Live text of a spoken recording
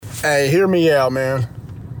Hey, hear me out, man.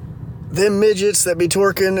 Them midgets that be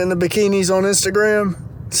twerking in the bikinis on Instagram,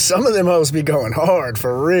 some of them hoes be going hard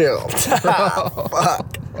for real.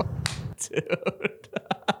 Fuck. Dude.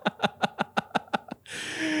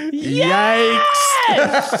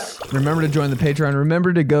 Yikes! Remember to join the Patreon.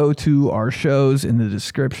 Remember to go to our shows in the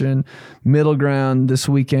description. Middle Ground this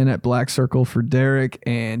weekend at Black Circle for Derek,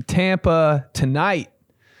 and Tampa tonight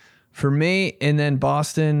for me, and then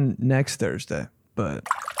Boston next Thursday. But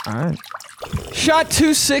all right. Shot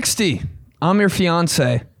 260. I'm your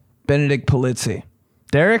fiance, Benedict Polizzi.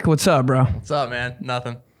 Derek, what's up, bro? What's up, man?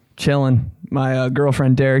 Nothing. Chilling. My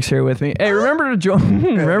girlfriend Derek's here with me. Hey, remember to join.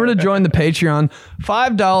 Remember to join the Patreon.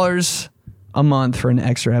 $5 a month for an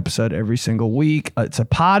extra episode every single week. It's a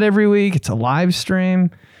pod every week. It's a live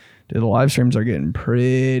stream. Dude, the live streams are getting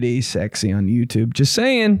pretty sexy on YouTube. Just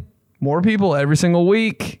saying, more people every single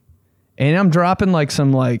week, and I'm dropping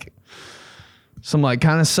some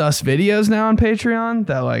kind of sus videos now on Patreon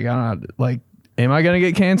that I don't know, am I gonna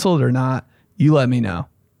get canceled or not? You let me know,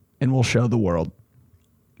 and we'll show the world.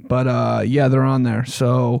 But yeah, they're on there.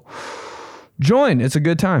 So join. It's a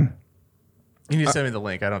good time. You need to send me the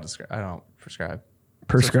link. I don't prescribe.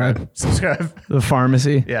 Subscribe. The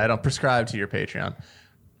pharmacy. Yeah, I don't prescribe to your Patreon.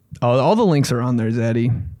 Oh, all the links are on there,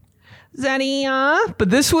 Zeddy. But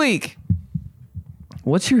this week,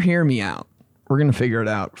 what's your hear me out? We're going to figure it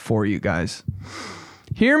out for you guys.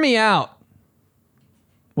 Hear me out.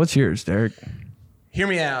 What's yours, Derek? Hear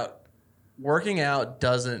me out. Working out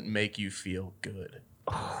doesn't make you feel good.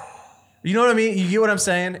 You know what I mean? You get what I'm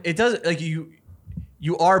saying? It doesn't,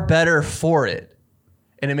 you are better for it,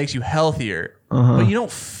 and it makes you healthier, but you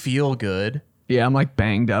don't feel good. Yeah, I'm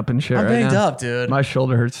banged up and shit. I'm right banged now. up, dude. My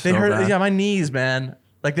shoulder hurts so bad. Yeah, my knees, man.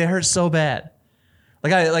 They hurt so bad.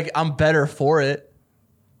 I'm better for it.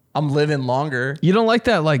 I'm living longer. You don't like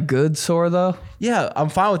that good sore though? Yeah, I'm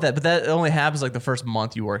fine with that, but that only happens the first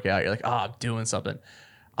month you work out. You're like, I'm doing something.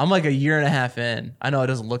 I'm a year and a half in. I know it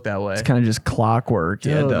doesn't look that way. It's kind of just clockwork.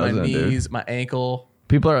 Dude, Yeah, it doesn't, my knees, dude. my ankle.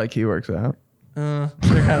 People are like, he works out. They're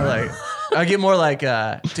kind of I get more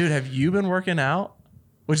dude, have you been working out?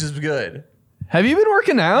 Which is good. Have you been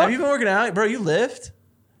working out? Have you been working out? Bro, you lift?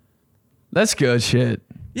 That's good shit.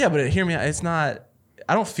 Yeah, but hear me out. It's not,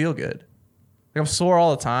 I don't feel good. I'm sore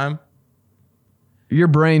all the time. Your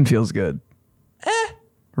brain feels good.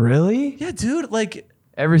 Really? Yeah, dude.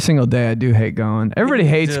 Every single day I do hate going. Everybody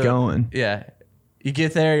hates dude, going. Yeah. You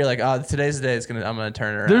get there, you're like, oh, today's the day I'm gonna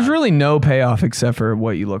turn it around. There's really no payoff except for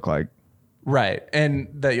what you look like. Right. And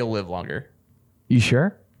that you'll live longer. You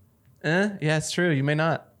sure? Yeah, it's true. You may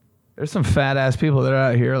not. There's some fat ass people that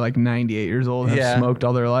are out here 98 years old and have smoked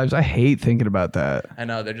all their lives. I hate thinking about that. I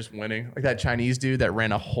know, they're just winning. Like that Chinese dude that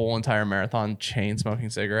ran a whole entire marathon chain smoking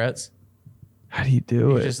cigarettes. How do you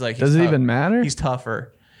do it? Just Does it even matter? He's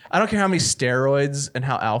tougher. I don't care how many steroids and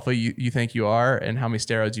how alpha you think you are and how many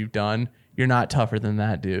steroids you've done. You're not tougher than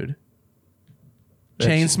that, dude.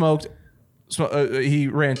 Chain smoked. He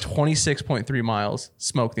ran 26.3 miles,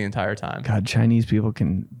 smoked the entire time. God, Chinese people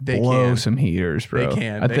can blow some heaters, bro. They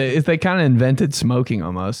can. They kind of invented smoking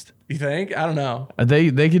almost. You think? I don't know.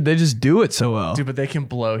 They just do it so well. Dude, but they can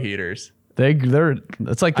blow heaters.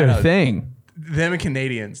 It's like their thing. Them and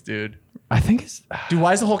Canadians, dude. I think it's... Dude,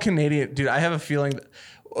 why is the whole Canadian... Dude, I have a feeling...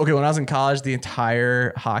 Okay, when I was in college, the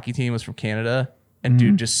entire hockey team was from Canada. And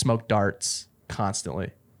dude just smoked darts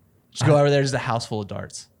constantly. Just go over there, just a house full of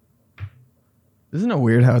darts. Isn't it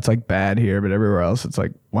weird how it's bad here, but everywhere else it's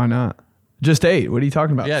why not? Just 8. What are you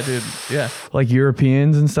talking about? Yeah, dude. Yeah.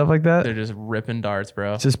 Europeans and stuff like that? They're just ripping darts,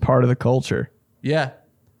 bro. It's just part of the culture. Yeah.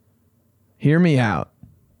 Hear me out.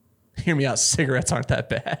 Hear me out. Cigarettes aren't that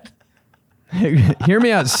bad. Hear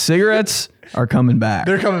me out. Cigarettes are coming back.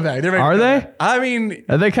 They're coming back. Are they? I mean...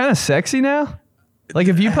 Are they kind of sexy now?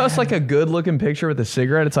 If you post a good looking picture with a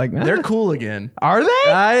cigarette, it's they're cool again. Are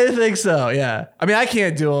they? I think so, yeah. I mean, I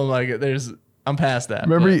can't do them. I'm past that.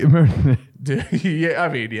 Remember dude, yeah, I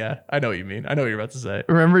mean, yeah. I know what you mean. I know what you're about to say.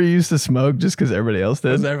 Remember you used to smoke just because everybody else did?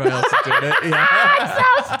 Because everybody else is doing it. Yeah.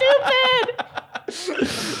 So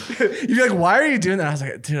stupid. You'd be like, why are you doing that? I was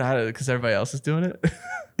like, dude, because everybody else is doing it.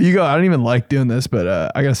 You go, I don't even like doing this, but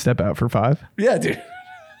I got to step out for 5. Yeah, dude.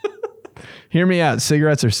 Hear me out.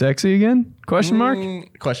 Cigarettes are sexy again? Question mark?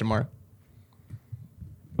 Question mark.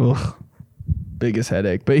 Ugh. Biggest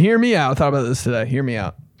headache. But hear me out. I thought about this today. Hear me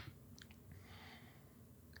out.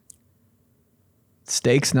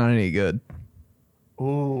 Steak's not any good.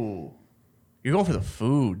 Ooh. You're going for the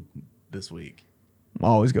food this week. I'm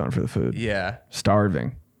always going for the food. Yeah.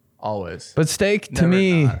 Starving. Always. But steak, to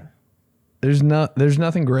me, there's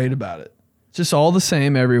nothing great about it. It's just all the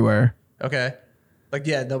same everywhere. Okay.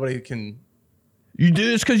 Nobody can... You do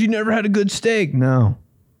this because you never had a good steak. No.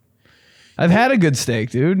 I've had a good steak,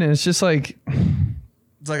 dude. And it's just like,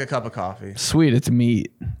 It's like a cup of coffee. sweet. It's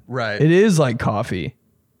meat. Right. It is like coffee.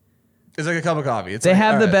 It's like a cup of coffee. It's They like,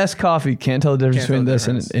 have all the right. best coffee. Can't tell the difference Can't tell between the this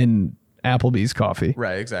difference. and Applebee's coffee.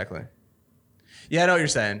 Right, exactly. Yeah, I know what you're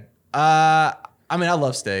saying. I mean, I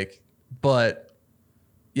love steak, but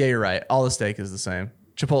yeah, you're right. All the steak is the same.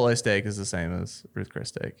 Chipotle steak is the same as Ruth Chris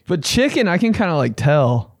steak. But chicken, I can kind of like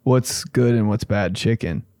tell what's good and what's bad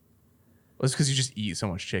chicken. Well, it's because you just eat so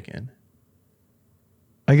much chicken.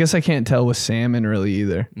 I guess I can't tell with salmon really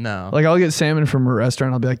either. No. Like I'll get salmon from a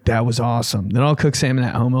restaurant. I'll be like, that was awesome. Then I'll cook salmon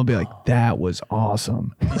at home. I'll be like, that was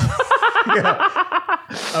awesome.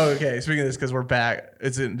 Oh, okay. Speaking of this, because we're back,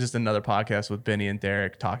 it's just another podcast with Benny and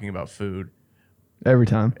Derek talking about food Every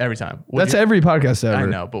time. every time. That's every podcast ever. I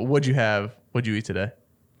know, but what'd you eat today?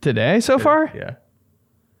 Today so far? Yeah.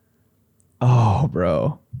 Oh,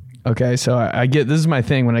 bro. Okay, so I get, this is my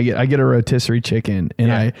thing when I get a rotisserie chicken and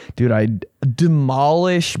Yeah. I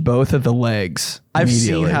demolish both of the legs. I've seen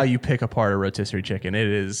immediately. how you pick apart a rotisserie chicken.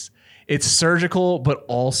 It's surgical, but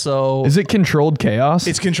also Is it controlled chaos?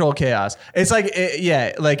 it's controlled chaos. It's like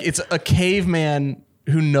like it's a caveman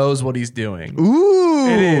who knows what he's doing. Ooh,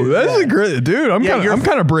 It is, that's yeah. a great dude. I'm Yeah,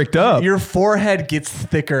 kind of bricked up. Your forehead gets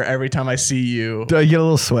thicker every time I see you. Do I get a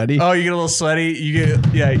little sweaty? Oh, you get a little sweaty. You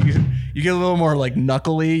get a little more like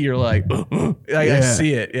knuckly. You're like, I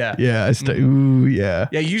see it. Yeah. yeah. Ooh, yeah.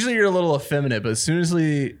 Yeah, usually you're a little effeminate, but as soon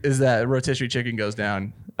as that rotisserie chicken goes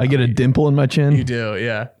down, I get a dimple in my chin. you do.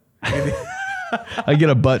 Yeah. I get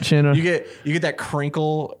a butt chin. You get that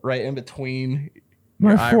crinkle right in between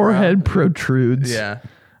My your eyebrow. forehead protrudes. Yeah.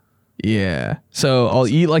 Yeah. So I'll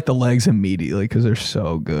eat like the legs immediately because they're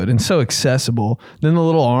so good and so accessible. Then the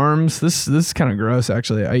little arms, this is kind of gross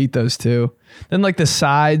actually. I eat those too. Then like the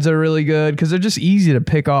sides are really good because they're just easy to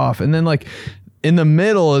pick off. And then like in the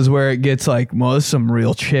middle is where it gets like, well, this is some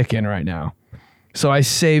real chicken right now. So I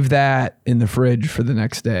save that in the fridge for the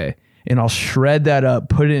next day and I'll shred that up,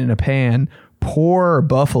 put it in a pan, pour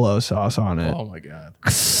buffalo sauce on it. Oh my God.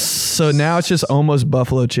 So now it's just almost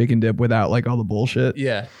buffalo chicken dip without like all the bullshit.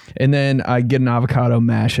 Yeah. And then I get an avocado,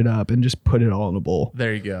 mash it up, and just put it all in a bowl.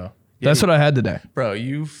 There you go. That's what I had today. Bro,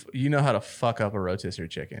 you know how to fuck up a rotisserie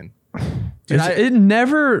chicken. Dude,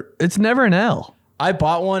 It's never an L. I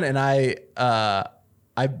bought one and I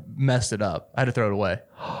messed it up. I had to throw it away.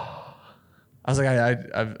 I was like,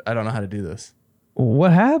 I don't know how to do this.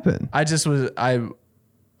 What happened?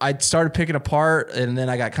 I started picking apart and then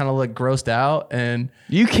I got kind of like grossed out and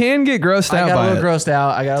You can get grossed out I got by a little it. grossed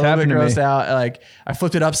out. I got a little bit happened to me. grossed out. Like I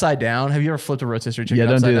flipped it upside down. Have you ever flipped a rotisserie chicken? Yeah,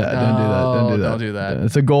 don't upside do that. down? Don't do that. Don't do that. Don't do that.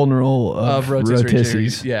 It's a golden rule of Rotisserie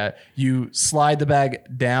rotisseries. chicken. Yeah, you slide the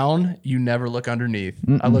bag down. You never look underneath.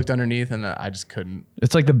 I looked underneath and I just couldn't.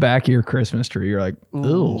 It's like the back of your Christmas tree. You're like,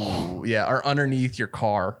 ooh. Ooh, yeah, or underneath your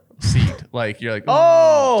car seat. Like you're like,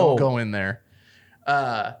 Oh! don't go in there.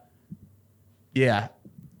 Yeah.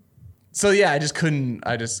 So yeah, I just couldn't.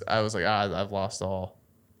 I was like, I've lost all.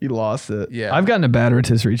 You lost it. Yeah. I've gotten a bad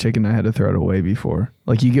rotisserie chicken. I had to throw it away before.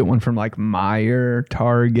 Like you get one from like Meijer,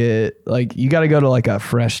 Target. Like you got to go to like a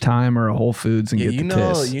Fresh Time or a Whole Foods and Yeah, get you the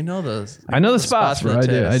know, tiss. you know those. I know the spots, for bro. I do.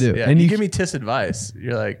 tiss. I do. Yeah, And and you you- give me tiss advice.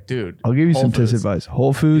 You're like, dude. I'll give you Whole some tiss Foods. advice.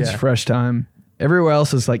 Whole Foods, Yeah. Fresh Time. Everywhere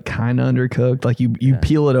else is like kind of undercooked. Like you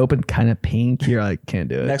peel it open, kind of pink. You're like, can't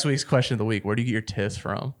do it. Next week's question of the week: where do you get your tiss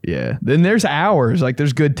from? Yeah. Then there's hours. Like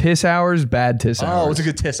there's good tiss hours, bad tiss hours. Oh, what's a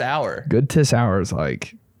good tiss hour? Good tiss hours?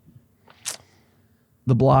 Like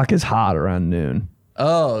the block is hot around noon.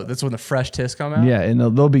 Oh, that's when the fresh tiss come out. Yeah, and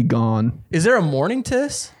they'll be gone. Is there a morning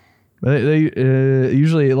tiss? They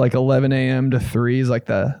usually like 11 a.m. to 3 is like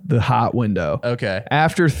the hot window. Okay.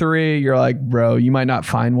 After 3, you're like, bro, you might not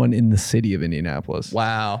find one in the city of Indianapolis.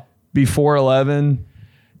 Wow, Before 11,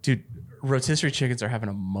 dude, rotisserie chickens are having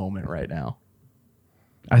a moment right now.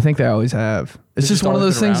 I think they always have. It's They've just just one of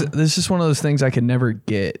always those been things. around? It's just one of those things I could never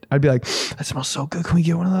get. I'd be like, that smells so good. Can we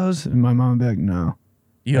get one of those? And my mom would be like, no.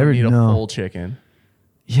 You don't Never need a know. full chicken.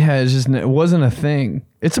 Yeah, it wasn't a thing.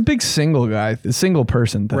 It's a big single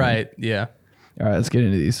person thing. Right. Yeah. All right, let's get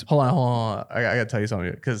into these. Hold on. I got to tell you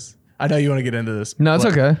something because I know you want to get into this. No, it's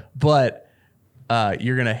but- okay. But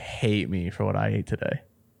you're going to hate me for what I ate today.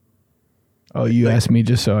 Oh, you asked me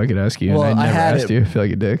just so I could ask you, Well, and I I never had asked it- you. I feel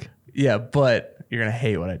like a dick. Yeah, but you're going to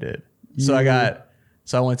hate what I did. So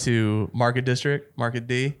I went to Market District, Market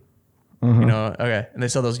D. Uh-huh. You know, okay. And they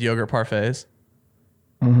sell those yogurt parfaits.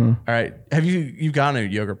 Uh-huh. All right. You've gotten a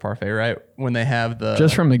yogurt parfait, right? When they have the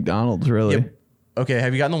Just from McDonald's, really. Yep. Okay,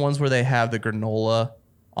 have you gotten the ones where they have the granola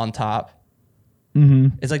on top?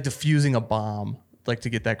 Mm-hmm. It's like diffusing a bomb, like to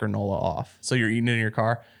get that granola off. So you're eating it in your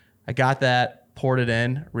car. I got that. poured it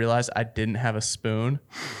in, realized I didn't have a spoon.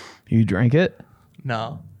 You drank it?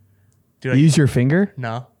 No. Dude, You use your finger?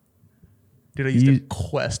 No. Dude, I used a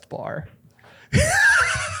Quest bar.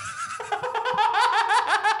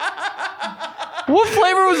 What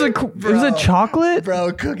flavor was it? Was it chocolate?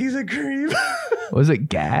 Bro, cookies and cream. Was it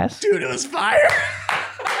gas? Dude, it was fire.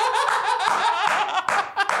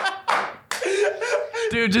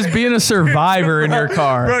 Dude, just being a survivor in your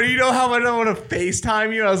car. Bro, do you know how much I want to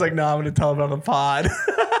FaceTime you? I was like, no, I'm going to tell him on the pod.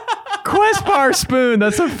 Quest bar spoon.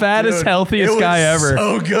 That's the fattest, Dude, healthiest it was guy ever.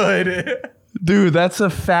 So good. Dude, that's the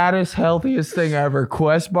fattest, healthiest thing ever.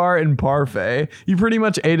 Quest bar and parfait. You pretty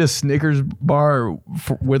much ate a Snickers bar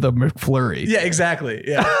with a McFlurry. Yeah, exactly.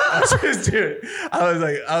 Yeah. Dude, I was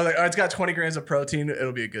like, oh, it's got 20 grams of protein.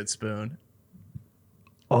 It'll be a good spoon.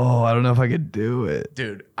 Oh, I don't know if I could do it.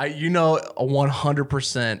 Dude,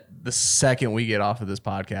 100% the second we get off of this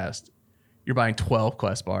podcast, you're buying 12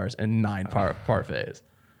 Quest bars and 9 parfaits.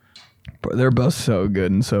 But they're both so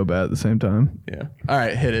good and so bad at the same time. Yeah. All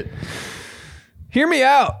right, hit it. Hear me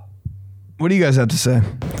out. What do you guys have to say?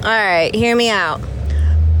 All right, hear me out.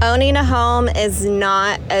 Owning a home is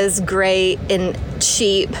not as great and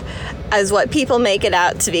cheap as what people make it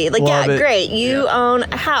out to be. Like, Love yeah, it. great. You own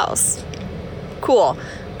a house. Cool.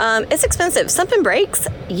 It's expensive. Something breaks,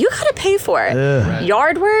 you gotta pay for it. Ugh.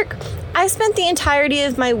 Yard work. I spent the entirety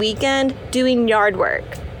of my weekend doing yard work.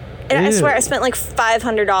 And I Ew. swear I spent like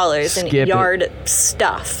 $500 Skip in it. yard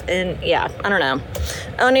stuff. And yeah, I don't know.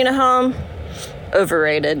 Owning a home,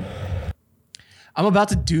 overrated. I'm about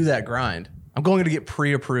to do that grind. I'm going to get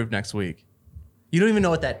pre-approved next week. You don't even know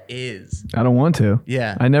what that is. I don't want to.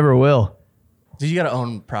 Yeah. I never will. So you got to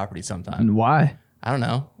own property sometime. And why? I don't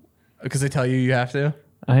know. Because they tell you have to.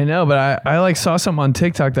 I know, but I like saw something on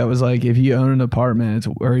TikTok that was like, if you own an apartment,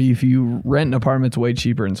 or if you rent an apartment, it's way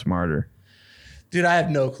cheaper and smarter. Dude, I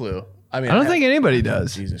have no clue. I mean, I don't think anybody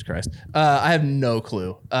does. Jesus Christ. I have no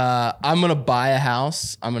clue. I'm going to buy a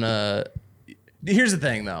house. Here's the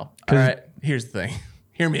thing, though. All right. Here's the thing.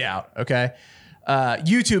 Hear me out, okay?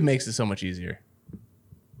 YouTube makes it so much easier.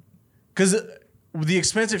 Because the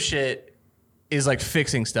expensive shit is like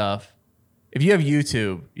fixing stuff. If you have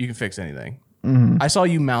YouTube, you can fix anything. Mm-hmm. I saw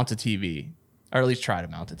you mount a TV, or at least try to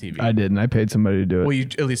mount a TV. I didn't. I paid somebody to do it. Well, you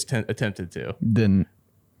at least attempted to. Didn't.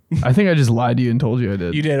 I think I just lied to you and told you I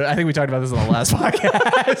did. You did. I think we talked about this on the last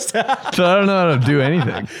podcast. So I don't know how to do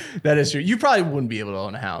anything. That is true. You probably wouldn't be able to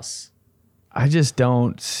own a house. I just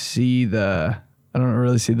don't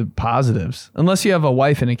really see the positives unless you have a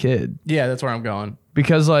wife and a kid. Yeah, that's where I'm going.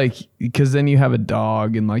 Because then you have a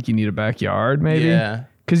dog and like you need a backyard maybe. Yeah.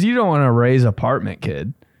 Because you don't want to raise apartment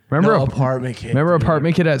kid. Remember No, apartment kid. Remember dude.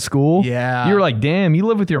 apartment kid at school? Yeah. You were like, damn, you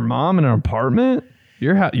live with your mom in an apartment?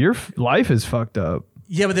 Your life is fucked up.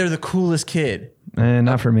 Yeah, but they're the coolest kid.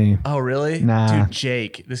 Not for me. Oh, really? Nah. Dude,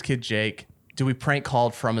 Jake. This kid, Jake. Dude, we prank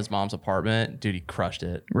called from his mom's apartment. Dude, he crushed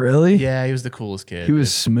it. Really? Yeah, he was the coolest kid. He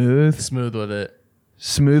was smooth. smooth with it.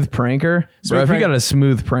 Smooth pranker. Smooth Bro, if prank- you got a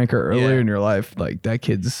smooth pranker earlier Yeah. in your life, like that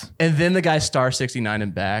kid's And then the guy star 69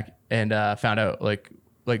 him back and found out like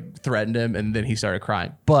threatened him, and then he started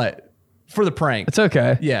crying. But for the prank, it's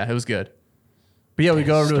okay. yeah, it was good. But yeah, we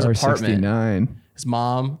go over to his Star apartment. 69. His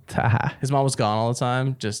mom was gone all the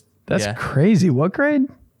time. Just That's yeah. crazy. What grade?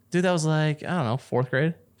 Dude, that was like, I don't know, 4th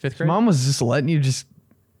grade, 5th grade. Mom was just letting you just.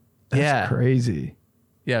 That's Yeah. crazy.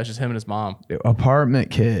 Yeah, it was just him and his mom.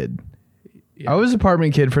 Apartment kid. Yeah. I was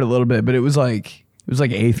apartment kid for a little bit, but it was like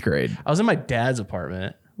 8th grade. I was in my dad's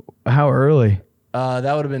apartment. How early?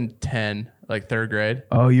 That would have been 10, like 3rd grade.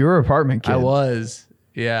 Oh, you were apartment kid. I was.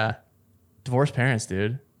 Yeah. Divorced parents,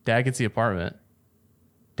 dude. Dad gets the apartment.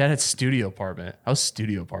 Dad had studio apartment. I was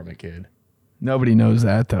studio apartment kid. Nobody knows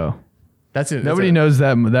that though. That's it. Nobody knows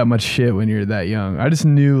that much shit when you're that young. I just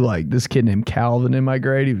knew like this kid named Calvin in my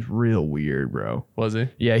grade. He was real weird, bro. Was he?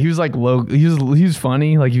 Yeah, he was like low. He was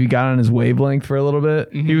funny. Like if you got on his wavelength for a little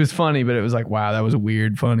bit, Mm-hmm. he was funny. But it was like, wow, that was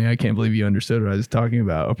weird, funny. I can't believe you understood what I was talking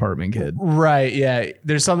about. Apartment kid. Right. Yeah.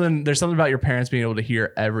 There's something about your parents being able to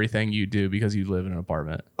hear everything you do because you live in an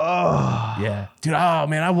apartment. Oh, Yeah. Dude. Oh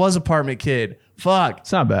man, I was apartment kid. Fuck.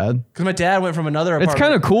 it's not bad. Because my dad went from another apartment. It's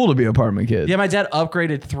kind of cool to be apartment kid. Yeah. My dad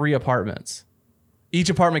upgraded 3 apartments. Each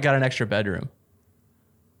apartment got an extra bedroom.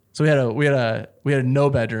 So we had a no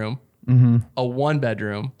bedroom, a 1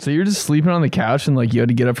 bedroom. So you're just sleeping on the couch and like you had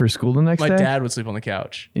to get up for school the next My day. dad would sleep on the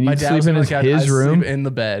couch. And My you'd dad sleep would in on the couch. his I'd room? sleep in the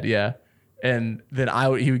bed, yeah. And then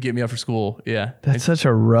he would get me up for school, yeah. That's such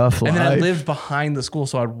a rough life. And then I lived behind the school,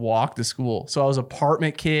 so I'd walk to school. So I was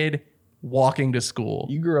apartment kid walking to school.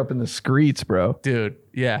 You grew up in the streets, bro. Dude,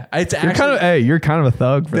 yeah. It's You're actually you're kind of a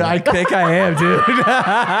thug for I that. think I am, dude.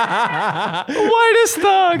 Whitest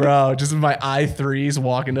thug. Bro, just my I3s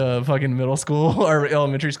walking to fucking middle school or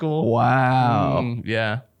elementary school. Wow.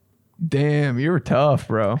 Yeah. Damn, you were tough,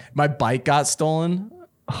 bro. My bike got stolen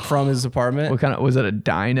from his apartment. What kind of was it? A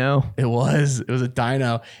dyno? It was a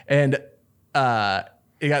dyno. And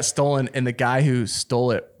it got stolen, and the guy who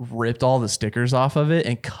stole it ripped all the stickers off of it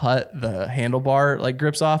and cut the handlebar like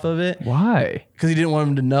grips off of it Why? because he didn't want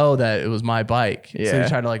him to know that it was my bike. So Yeah. he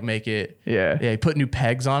tried to like make it. Yeah. Yeah. He put new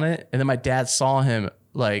pegs on it, and then my dad saw him,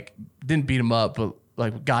 like didn't beat him up, but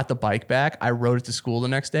like got the bike back. I rode it to school the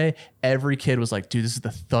next day. Every kid was like, "Dude, this is the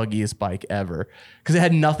thuggiest bike ever," because it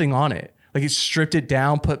had nothing on it. Like he stripped it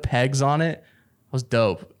down, put pegs on it. It was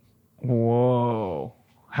dope. Whoa.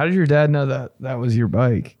 How did your dad know that was your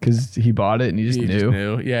bike? Because he bought it and he just He knew. just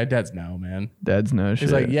knew. Yeah, dad's no, man. Dad's no shit.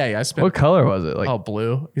 He's like, yeah, I spent. What color was it? Like, Oh,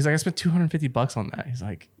 blue. He's like, I spent $250 on that. He's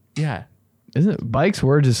like, yeah. isn't it, bikes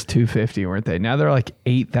were just $250, weren't they? Now they're like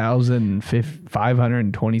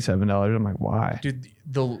 $8,527. I'm like, why? Dude,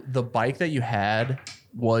 the bike that you had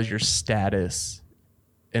was your status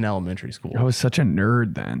in elementary school. I was such a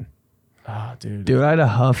nerd then. Oh, dude. Dude, I had a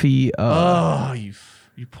Huffy. Oh, you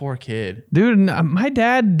poor kid. Dude, my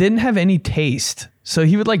dad didn't have any taste. So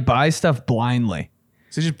he would like buy stuff blindly.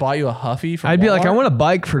 So he just bought you a Huffy from I'd be like, Walmart? I want a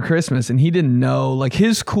bike for Christmas. And he didn't know. Like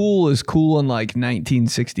his cool is cool in like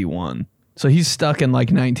 1961. So he's stuck in like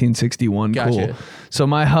 1961 Gotcha. cool. So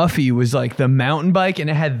my Huffy was like the mountain bike and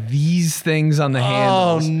it had these things on the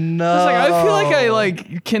handles. Oh, no. I was like, I feel like I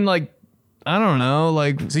like can like, I don't know,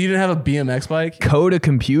 like So you didn't have a BMX bike? code a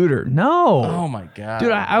computer. No. Oh, my God.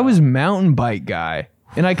 Dude, I was mountain bike guy.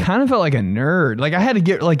 And I kind of felt like a nerd. Like I had to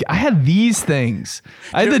get like I had these things.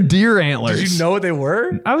 I had the deer antlers. Did you know what they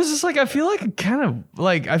were? I was just like, I feel like kind of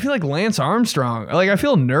like I feel like Lance Armstrong. Like I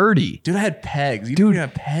feel nerdy. Dude, I had pegs. You Dude. didn't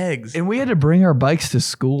have pegs. And we had to bring our bikes to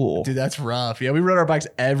school. Dude, that's rough. Yeah, we rode our bikes I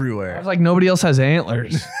everywhere. was like, nobody else has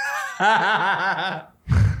antlers.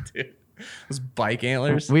 Dude, those bike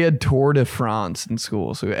antlers. We had Tour de France in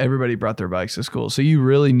school, so everybody brought their bikes to school. So you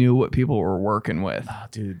really knew what people were working with. Oh,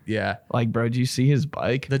 dude, yeah. Like, bro, did you see his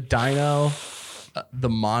bike? The dyno, the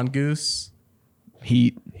mongoose,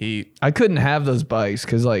 Heat. he I couldn't have those bikes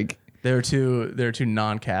because like they were too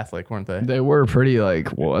non-Catholic, weren't they? they were pretty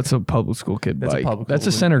like, well, that's a public school kid That's a bike. public That's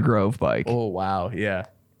a school- Center Grove bike. Oh wow, yeah.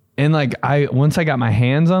 And like once I got my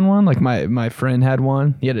hands on one, like my friend had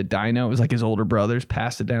one. He had a dyno. It was like his older brother's,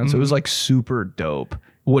 passed it down. So it was like super dope.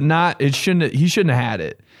 He shouldn't have had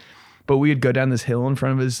it. But we'd go down this hill in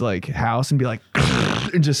front of his like house and be like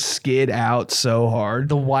and just skid out so hard.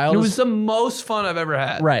 The It wildest was the most fun I've ever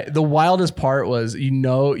had. right. The wildest part was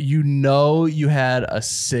you had a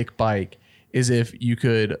sick bike is if you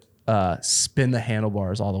could spin the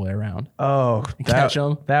handlebars all the way around. Oh, Catch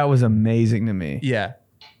 'em? That was amazing to me. Yeah.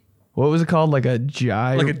 What was it called? Like a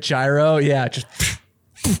gyro? Like a gyro, yeah, just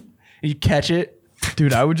you catch it,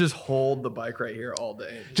 Dude, I would just hold the bike right here all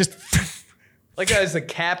day. just Like I was the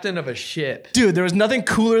captain of a ship. dude, there was nothing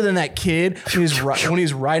cooler than that kid when he was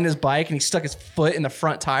riding his bike and he stuck his foot in the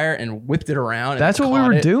front tire and whipped it around. And That's what we caught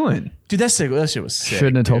were it. doing. Dude, that shit was sick.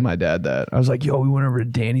 Shouldn't have told dude. my dad that. I was like, yo, we went over to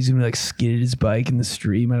Danny's and we like skidded his bike in the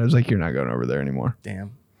stream. And I was like, you're not going over there anymore.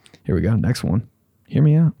 Damn. Here we go. Next one. Hear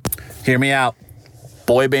me out. Hear me out.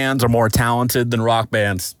 Boy bands are more talented than rock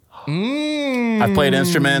bands. I've played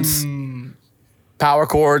instruments. Power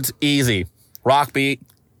chords, easy. Rock beat,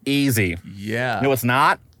 easy. Yeah. You know what's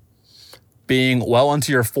not? Being well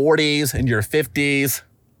into your 40s and your 50s,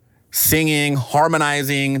 singing,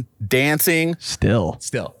 harmonizing, dancing Still.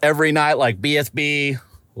 every night like BSB,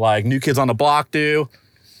 like New Kids on the Block do.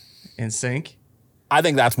 In sync. I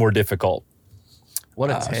think that's more difficult. What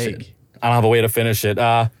a Shit. take. I don't have a way to finish it.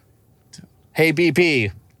 Hey,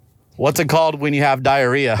 BP, what's it called when you have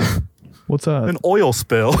diarrhea? What's up? An oil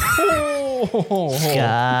spill. Oh, this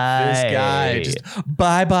guy just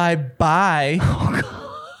bye.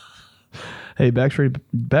 Hey,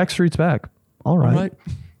 Backstreet's back. All right.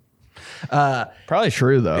 Probably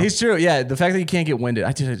true though. He's true. Yeah, the fact that you can't get winded.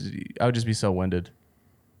 I would just be so winded.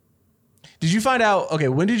 Did you find out? Okay,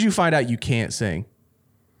 when did you find out you can't sing?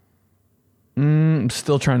 I'm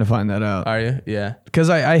still trying to find that out. Are you? Yeah. Because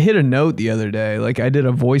I hit a note the other day. Like I did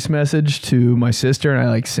a voice message to my sister and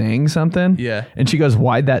I like sang something. Yeah. And she goes,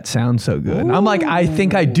 why'd that sound so good? And I'm like, I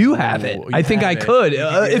think I do have it. You I think I have it. could. You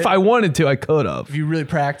can get If it? I wanted to, I could have. If you really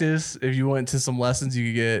practice, if you went to some lessons,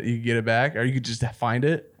 you could get it back, or you could just find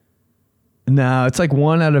it. No, it's like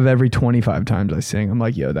 1 out of every 25 times I sing. I'm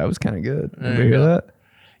like, yo, that was kind of good. There Ever you hear go. that?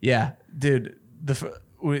 Yeah, dude. The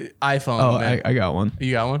iPhone. Oh, man. I got one.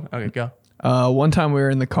 You got one? Okay, go. One time we were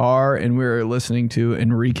in the car and we were listening to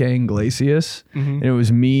Enrique Iglesias, and it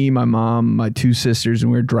was me, my mom, my two sisters,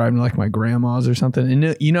 and we were driving to like my grandma's or something.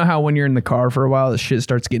 And you know how when you're in the car for a while, the shit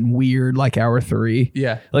starts getting weird, like hour 3.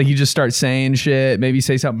 Yeah. Like you just start saying shit, maybe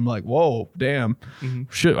say something like, "Whoa, damn,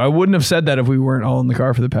 shit." I wouldn't have said that if we weren't all in the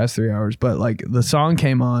car for the past 3 hours. But like the song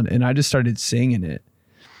came on and I just started singing it.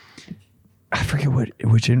 I forget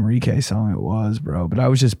which Enrique song it was, bro, but I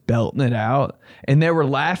was just belting it out and they were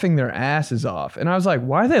laughing their asses off. And I was like,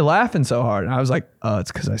 why are they laughing so hard? And I was like, oh,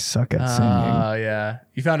 it's because I suck at singing. Oh, yeah.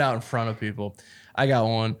 You found out in front of people. I got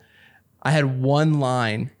one. I had one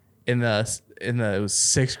line in it was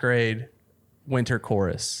 6th grade winter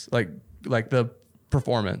chorus, like the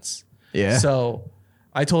performance. Yeah. So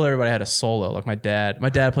I told everybody I had a solo. Like my dad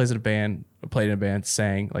played in a band,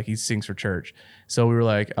 sang, like he sings for church. So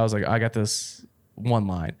I was like, I got this one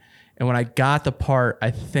line. And when I got the part,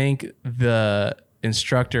 I think the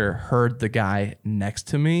instructor heard the guy next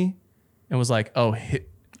to me and was like, oh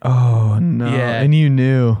no. Yeah. And you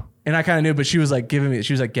knew. And I kind of knew, but she was like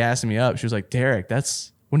gassing me up. She was like, Derek,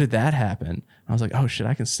 when did that happen? I was like, oh shit,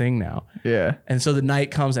 I can sing now. Yeah. And so the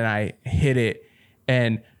night comes and I hit it.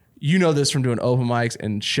 And you know this from doing open mics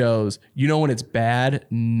and shows. You know when it's bad,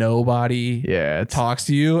 nobody talks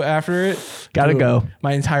to you after it. Gotta go.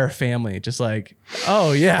 My entire family just like,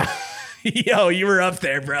 oh yeah. Yo, you were up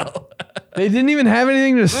there, bro. They didn't even have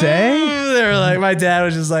anything to say? They were like, my dad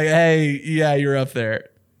was just like, hey, yeah, you're up there.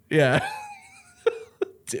 Yeah.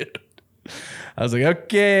 Dude. I was like,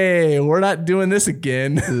 okay, we're not doing this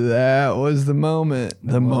again. That was the moment.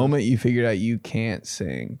 The moment you figured out you can't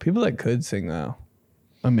sing. People that could sing, though.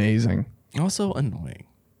 Amazing. Also annoying.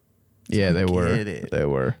 Yeah, they were. Get it. They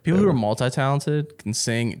were. People who are multi-talented, can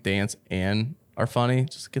sing, dance, and are funny,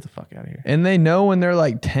 just get the fuck out of here. And they know when they're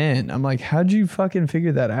like 10. I'm like, how'd you fucking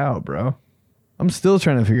figure that out, bro? I'm still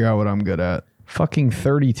trying to figure out what I'm good at. Fucking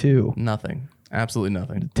 32. Nothing. Absolutely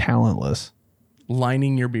nothing. Talentless.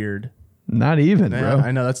 Lining your beard. Not even, Yeah, bro.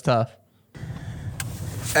 I know, that's tough.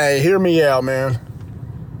 Hey, hear me out, man.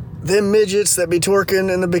 Them midgets that be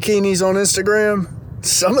twerking in the bikinis on Instagram,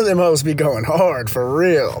 some of them hoes be going hard for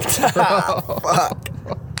real. Fuck.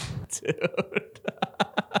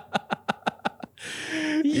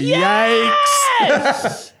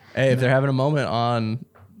 Yikes. Hey, if they're having a moment on...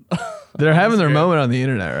 They're having their moment on the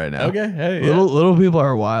internet right now. Okay, hey, Little people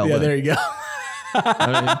are wild. yeah, there you go.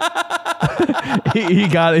 he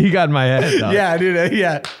got in my head. Dog. Yeah, dude,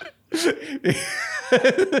 yeah.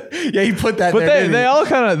 Yeah, he put that But there. they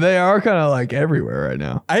are kind of like everywhere right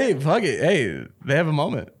now. Hey, fuck it. Hey, they have a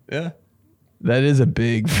moment. Yeah. That is a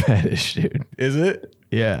big fetish, dude. Is it?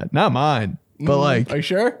 Yeah, not mine, but like, Are you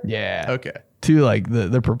sure? yeah, Okay. to like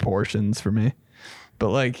the proportions for me. But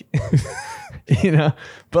like,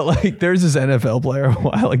 but like, there's this NFL player a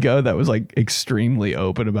while ago that was like extremely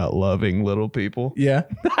open about loving little people. Yeah.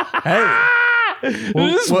 Hey. It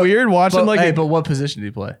was weird watching but what position do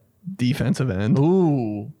you play? defensive end.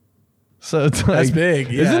 Ooh. So it's like, That's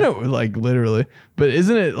big, yeah. Isn't it like literally? But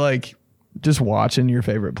isn't it like just watching your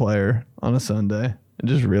favorite player on a Sunday and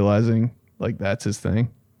just realizing like that's his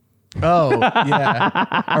thing? Oh,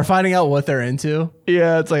 yeah. Or finding out what they're into.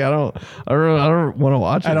 Yeah, it's like I don't want to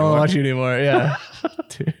watch it. I don't want to watch you anymore. Yeah.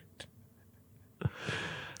 Dude.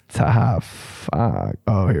 Fuck.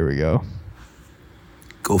 Oh, here we go.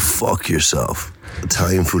 Go fuck yourself.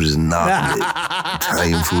 Italian food is not lit.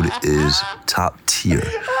 Italian food is top tier.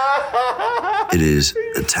 It is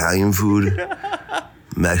Italian food,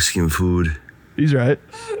 Mexican food, He's right.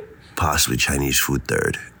 possibly Chinese food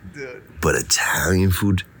third. But Italian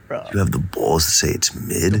food, you have the balls to say it's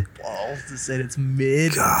mid? Balls to say it's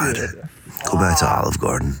mid. God. Dude. Go back to Olive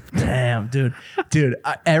Garden. Damn, dude.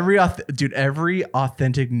 Every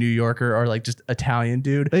authentic New Yorker or like just Italian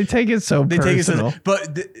dude. They take it so They personal. take it,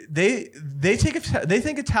 but they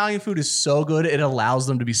think Italian food is so good it allows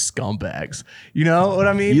them to be scumbags. You know what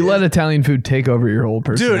I mean? You let Italian food take over your whole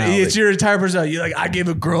dude, personality. it's your entire personality. You're like, I gave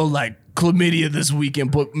a girl like chlamydia this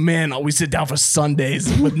weekend, but man, we sit down for Sundays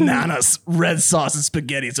with nanas, red sauce, and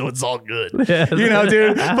spaghetti, so it's all good. You know,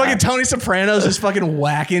 dude. Fucking Tony Soprano's just fucking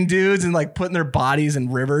whacking dudes and like putting their bodies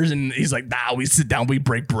in rivers, and he's like, nah, we sit down, we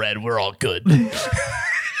break bread, we're all good. Dude,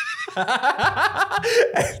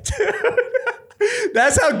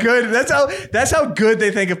 that's how good. That's how good they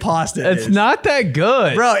think of pasta. It's is. not that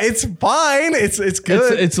good, bro. It's fine. It's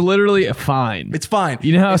good. It's literally fine. It's fine.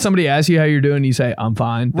 You know how somebody asks you how you're doing, you say I'm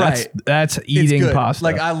fine. That's It's eating good. pasta.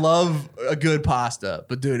 Like I love a good pasta,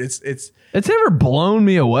 but dude, it's never blown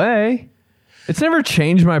me away. It's never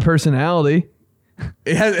changed my personality.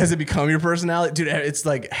 has it become your personality, dude? It's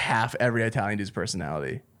like half every Italian dude's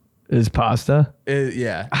personality. Is pasta?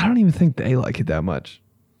 Yeah. I don't even think they like it that much.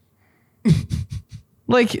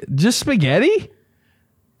 Like just spaghetti?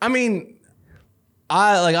 I mean,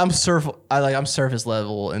 I'm surface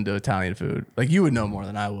level into Italian food. Like you would know more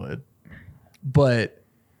than I would. But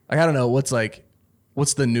like I don't know what's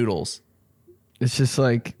the noodles? It's just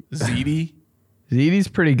like Ziti? Ziti's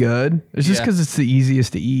pretty good. It's just Yeah. because it's the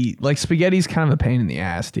easiest to eat. Like spaghetti's kind of a pain in the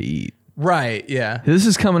ass to eat. Right, yeah. This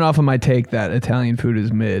is coming off of my take that Italian food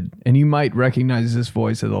is mid, and you might recognize this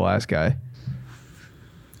voice of the last guy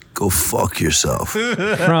Go fuck yourself.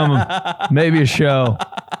 from maybe a show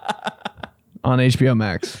on HBO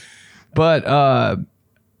Max. But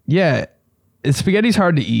yeah, spaghetti's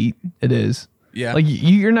hard to eat. It is. Yeah. Like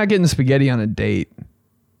you're not getting spaghetti on a date.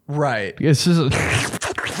 Right. It's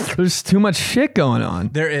just there's too much shit going on.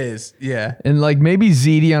 There is, yeah. And like maybe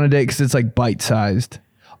ziti on a date because it's like bite sized,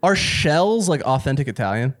 Are shells like authentic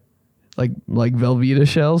Italian? like Velveeta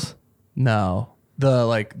shells. No. The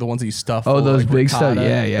ones that you stuff. Oh, full of, those like, big stuff. ricotta.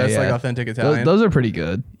 Yeah, That's yeah. like authentic Italian. Those are pretty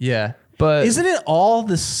good. Yeah. But Isn't it all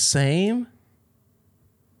the same?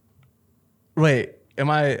 Wait, am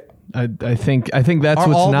I? I think that's Are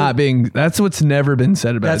what's all not being. That's what's never been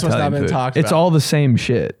said about That's what's Italian not been food. talked It's about. all the same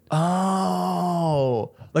shit.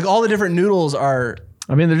 Oh, like all the different noodles are.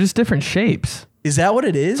 I mean, they're just different shapes. Is that what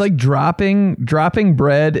it is? It's like dropping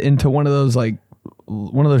bread into one of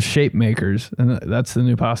those shape makers, and that's the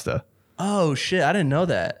new pasta. oh shit, I didn't know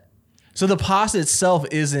that. So the pasta itself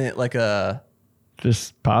isn't like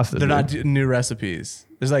Just pasta. they're dude. not new recipes.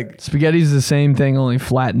 There's like Spaghetti's the same thing, only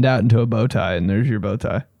flattened out into a bow tie, and there's your bow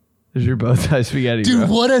tie. There's your bow tie spaghetti, dude,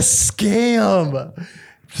 bro. what a scam,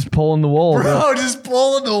 Just pulling the wool, bro. bro! Just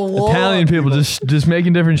pulling the wool. Italian people just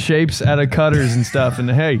making different shapes out of cutters and stuff. And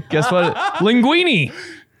hey, guess what? Linguine.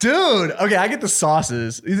 dude. Okay, I get the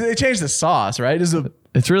sauces. They changed the sauce, right?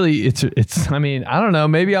 It's really it's. I mean, I don't know.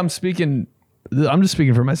 Maybe I'm just speaking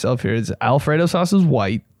for myself here. It's Alfredo sauce is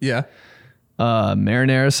white. Yeah,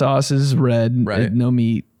 Marinara sauce is red. Right. No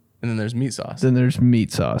meat. and then there's meat sauce. Then there's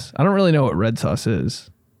meat sauce. I don't really know what red sauce is.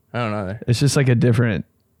 I don't know either. It's just like a different.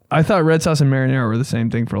 I thought red sauce and marinara were the same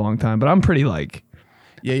thing for a long time, but I'm pretty like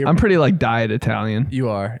diet Italian. You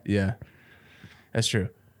are, yeah. That's true.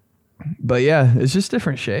 But yeah, it's just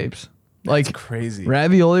different shapes. Like Crazy.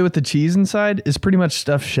 ravioli with the cheese inside is pretty much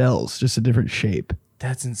stuffed shells, just a different shape.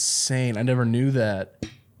 That's insane. I never knew that.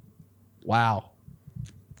 Wow.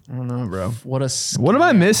 I don't know, bro. What a What am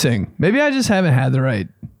I missing? Maybe I just haven't had the right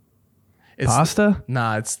pasta.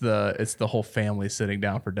 Nah, it's the whole family sitting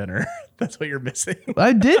down for dinner. That's what you're missing.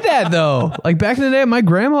 I did that though. Like back in the day, my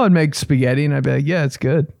grandma would make spaghetti, and I'd be like, "Yeah, it's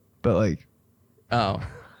good." But like, Oh,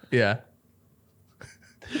 yeah.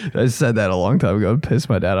 I said that a long time ago. It pissed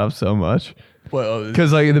my dad off so much Well,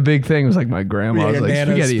 because like the big thing was like my grandma was Yeah, like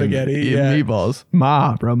Nana's spaghetti and yeah. meatballs.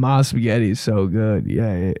 Ma spaghetti is so good.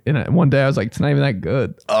 Yeah. And one day I was like, "It's not even that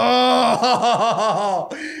good." oh,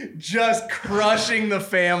 just crushing the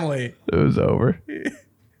family. It was over.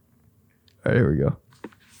 All right, here we go.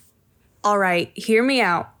 All right, hear me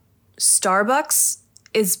out. Starbucks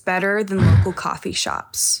is better than local coffee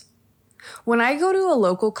shops. When I go to a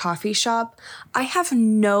local coffee shop, I have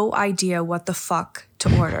no idea what the fuck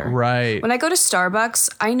to order. Right. When I go to Starbucks,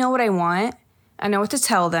 I know what I want. I know what to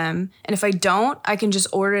tell them. And if I don't, I can just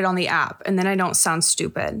order it on the app and then I don't sound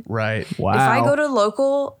stupid. Right. Wow. If I go to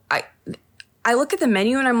local, I look at the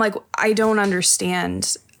menu and I'm like, I don't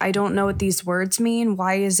understand. I don't know what these words mean.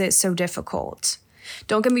 Why is it so difficult?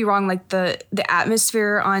 Don't get me wrong, like the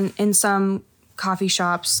atmosphere in some coffee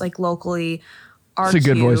shops, like locally, are It's a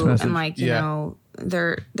good cute voice message. and like, you Yeah. know,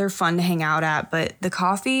 they're fun to hang out at. But the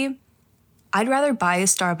coffee, I'd rather buy a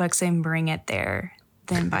Starbucks and bring it there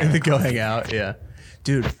than buy the Go coffee. hang out. Yeah.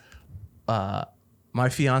 Dude, my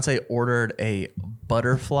fiance ordered a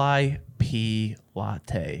butterfly pea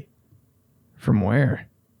latte. From where?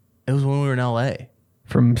 It was when we were in LA.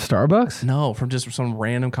 From Starbucks? No, from just some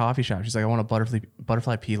random coffee shop. She's like, I want a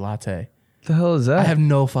butterfly pea latte. What the hell is that? I have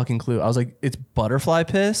no fucking clue. I was like, it's butterfly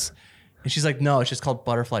piss? And she's like, no, it's just called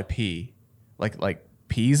butterfly pea. Like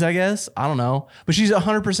peas, I guess? I don't know. But she's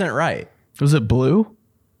 100% right. Was it blue?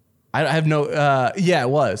 I have no, yeah, it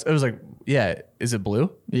was. It was like, yeah, is it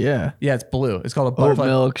blue? Yeah. Yeah, it's blue. It's called a Oat butterfly.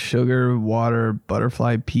 milk, sugar, water,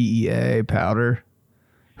 butterfly PEA powder.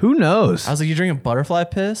 Who knows? I was like, you drinking butterfly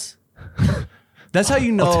piss? That's how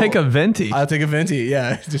you know. I'll take a venti. I'll take a venti.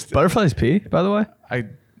 Yeah, just Butterflies pee, by the way.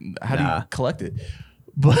 how do Nah. you collect it?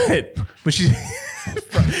 But she,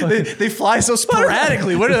 they fly so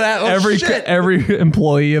sporadically. What are that? Oh, shit. every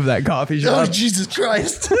employee of that coffee Oh shop Jesus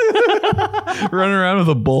Christ! running around with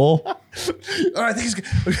a bowl, All right, I think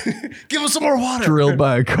he's give us some more water. drilled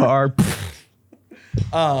by a car.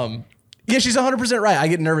 Yeah, she's 100% right. I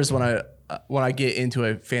get nervous when I get into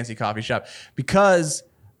a fancy coffee shop because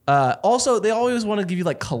also they always want to give you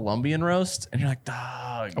like Colombian roast, and you're like,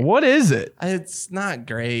 dog, What is it? it's not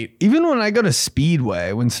great. Even when I go to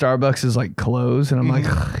Speedway, when Starbucks is like closed, and I'm like,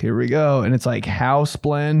 "Ugh, here we go. And it's like house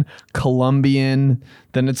blend, Colombian,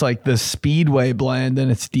 then it's like the Speedway blend, then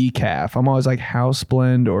it's decaf. I'm always like house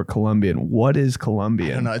blend or Colombian. What is I don't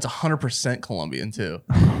Colombian? know. It's 100% Colombian too.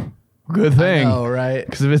 Good thing. Oh, right.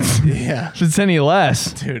 Because if it's Yeah. if it's any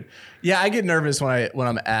less. Dude. Yeah, I get nervous when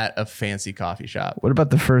I'm at a fancy coffee shop. What about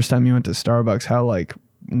the first time you went to Starbucks? How like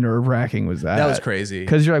nerve wracking was that? That was crazy.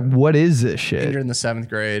 Because you're like, what is this And shit? you're in the 7th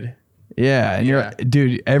grade. Yeah, and Yeah. you're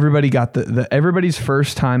dude. Everybody got the everybody's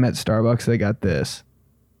first time at Starbucks. They got this,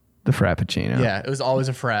 the Frappuccino. Yeah, it was always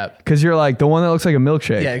a frap. Because you're like the one that looks like a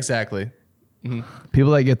milkshake. Yeah, exactly.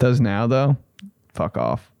 People that get those now though, fuck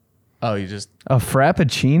off. Oh, you just A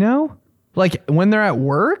Frappuccino? Like when they're at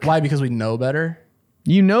work, why? Because we know better.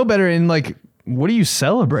 you know better. And like, what are you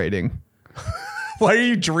celebrating? Why are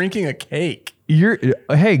you drinking a cake?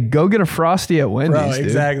 Hey, go get a Frosty at Wendy's. Bro, dude.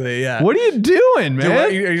 exactly. Yeah. What are you doing, man? Dude, what, are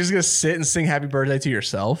you just gonna sit and sing happy birthday to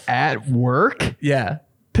yourself? At work? Yeah.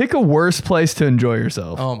 Pick a worse place to enjoy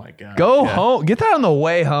yourself. Oh my god. Go Yeah. home. Get that on the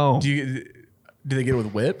way home. Do they get it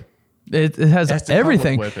with whip? It has has to come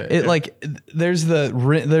everything. with it. It like there's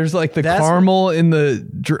like the That's- caramel in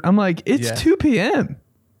the. I'm like, it's Yeah. 2 p.m.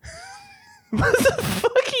 What the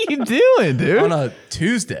fuck are you doing, dude? On a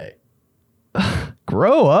Tuesday.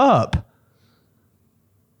 Grow up.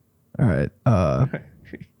 All right.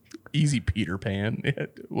 Easy Peter Pan.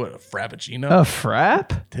 What, a Frappuccino? A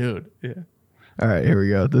frap? Dude. Yeah. All right, here we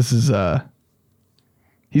go. This is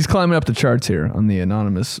he's climbing up the charts here on the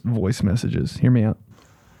anonymous voice messages. Hear me out.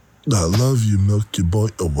 I love you, Milky Boy.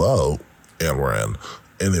 Oh, whoa. And we're in.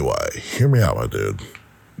 Anyway, hear me out, my dude.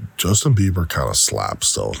 Justin Bieber kind of slaps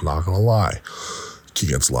still, not gonna lie. He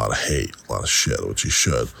gets a lot of hate, a lot of shit, which he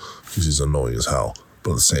should, because he's annoying as hell.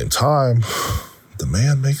 But at the same time, the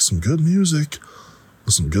man makes some good music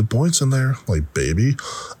with some good points in there, like Baby.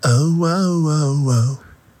 Oh, whoa, whoa, whoa.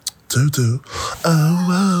 Tutu. Oh,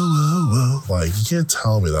 whoa, whoa, whoa. Like, you can't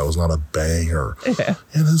tell me that was not a banger. Yeah.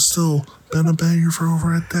 And it's still been a banger for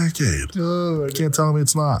over a decade. You can't tell me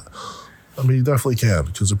it's not. I mean, you definitely can,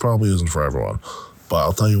 because it probably isn't for everyone. But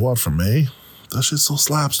I'll tell you what, for me, that shit still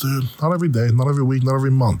slaps, dude. Not every day, not every week, not every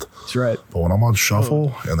month. That's right. But when I'm on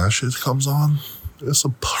shuffle and that shit comes on, it's a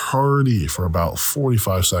party for about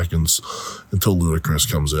 45 seconds until Ludacris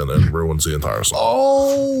comes in and ruins the entire song.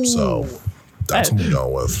 Oh. So that's what I'm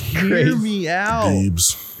going with. Hear me out.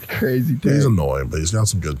 Biebs. Crazy He's thing. annoying, but he's got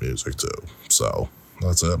some good music too. So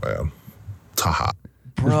that's it, man. Taha.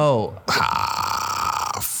 Bro.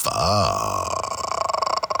 Fuck.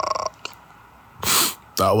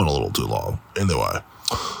 That went a little too long. Anyway,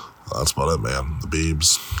 that's about it, man. The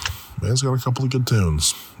Biebs. Man's got a couple of good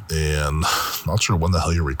tunes. And not sure when the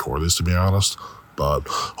hell you record these, to be honest. But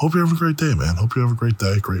hope you have a great day, man. Hope you have a great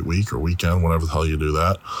day, great week, or weekend, whenever the hell you do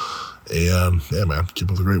that. And yeah, man,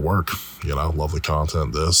 keep up the great work. You know, love the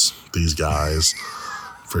content. These guys,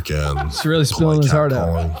 freaking. It's really spilling his heart out.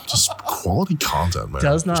 catcalling. Just quality content, man.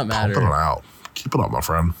 Does not Just matter. Pumping it out. Keep it up, my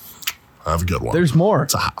friend. Have a good one. There's more.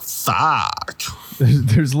 Fuck.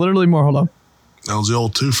 There's literally more. Hold on. That was the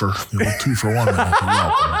old twofer. The old 2 for 1, man. You're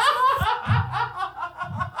welcome.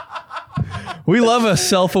 We love a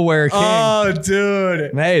self-aware king. Oh,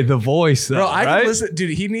 dude. Hey, the voice, though, Bro, I right? can listen.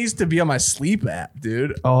 Dude, he needs to be on my sleep app,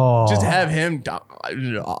 dude. Oh, Just have him.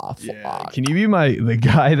 Oh, fuck. Can you be the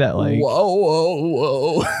guy that like?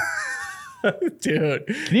 Whoa. Dude.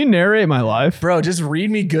 Can you narrate my life? Bro, just read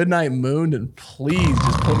me Goodnight Moon and please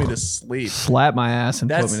just put me to sleep. Slap my ass and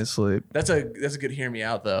put That's- me to sleep. That's a good hear me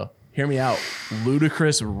out though. Hear me out.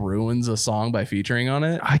 Ludacris ruins a song by featuring on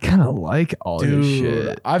it. I kind of like all this Dude,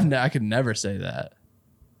 shit. I could never say that.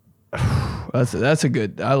 That's a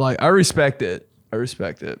good. I respect it.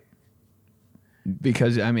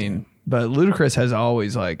 Because I mean, but Ludacris has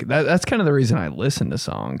always like that. That's kind of the reason I listen to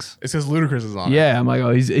songs. It's because Ludacris is on it. Yeah, I'm like,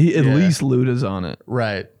 oh, at Yeah. least Luda's on it.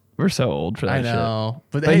 Right. We're so old for that I know. shit.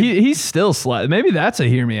 But But he's still slaps. Maybe that's a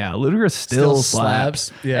hear me out. Ludacris still slaps.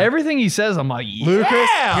 slaps. Yeah. Everything he says, I'm like, Ludacris,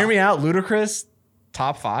 yeah. hear me out. Ludacris,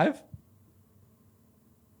 top 5?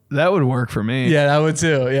 That would work for me. Yeah, that would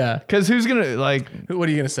too. Yeah. Because who's gonna like? What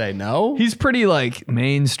are you gonna say? No? He's pretty like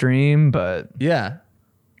mainstream, but Yeah,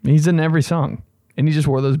 he's in every song. And he just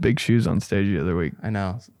wore those big shoes on stage the other week. I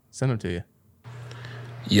know. Send them to you.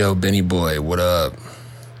 Yo, Benny boy, what up?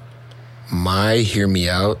 My hear me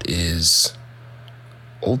out is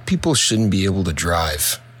old people shouldn't be able to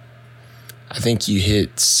drive. I think you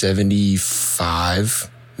hit 75,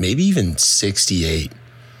 maybe even 68,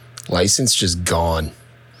 license just gone.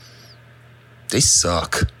 They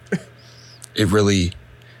suck. It really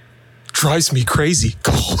drives me crazy.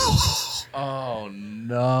 Oh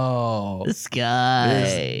no. This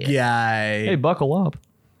guy. Guy. Hey, buckle up.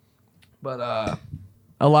 But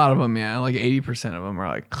a lot of them, yeah, like 80% of them are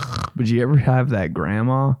like, would you ever have that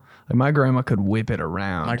grandma? Like my grandma could whip it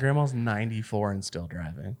around. My grandma's 94 and still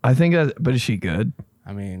driving. I think that, but is she good?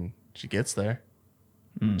 I mean, she gets there.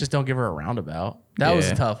 Just don't give her a roundabout. That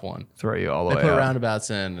was a tough one. Throw you all the They way put out. roundabouts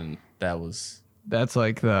in, and that was. That's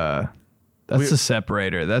like the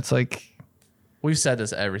separator. That's like, We've said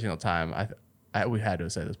this every single time. We had to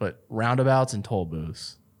say this, but roundabouts and toll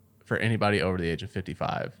booths for anybody over the age of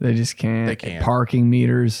 55. they just can't. They can't. Parking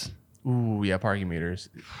meters. Ooh, yeah, parking meters.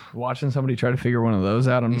 Watching somebody try to figure one of those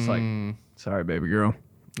out, I'm just like, sorry, baby girl.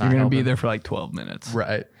 You're Not going to be helping. there for like 12 minutes.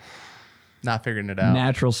 Right. Not figuring it out.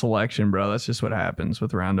 Natural selection, bro. That's just what happens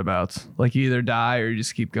with roundabouts. Like you either die or you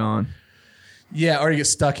just keep going. Yeah, or you get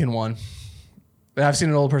stuck in one. I've seen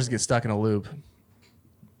an old person get stuck in a loop.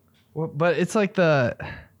 Well, but it's like I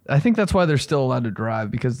think that's why they're still allowed to drive,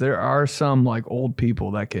 because there are some like old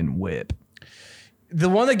people that can whip. The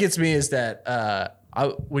one that gets me is that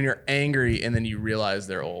when you're angry and then you realize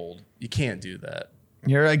they're old, you can't do that.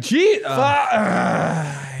 You're like, gee,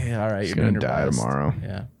 Yeah, all right, He's you're gonna doing your die best. tomorrow.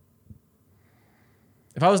 Yeah.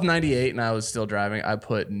 If I was 98 and I was still driving, I'd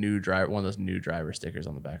put one of those new driver stickers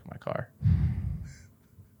on the back of my car.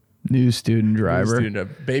 new student driver. New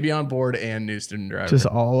student, baby on board and new student driver. Just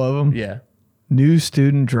all of them. yeah. New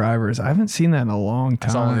student drivers. I haven't seen that in a long I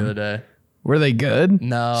saw one the time. other day. Were they good?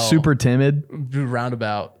 No. Super timid. Dude,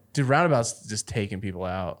 roundabout's just taking people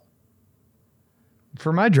out.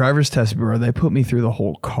 For my driver's test, bro, they put me through the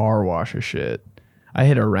whole car wash of shit. I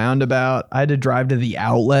hit a roundabout. I had to drive to the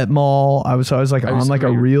outlet mall. I was like on like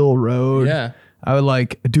a real road. Yeah. I would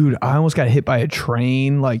like, dude, I almost got hit by a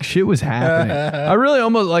train. Like shit was happening. I really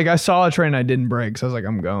almost like I saw a train. I didn't brake. So I was like,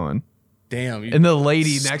 I'm going. Damn. And the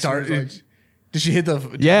lady next to me was like, Did she hit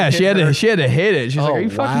the? yeah, she had to hit it. She's like, are you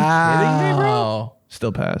fucking kidding me, bro? Wow.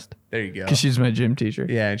 Still passed. There you go. Because she's my gym teacher.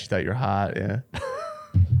 Yeah, and she thought you were hot. Yeah.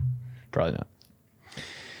 Probably not.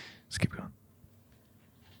 Let's keep going.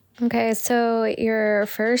 Okay, so your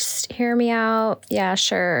first hear me out. Yeah,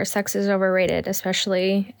 sure. Sex is overrated,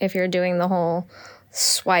 especially if you're doing the whole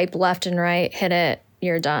swipe left and right, hit it,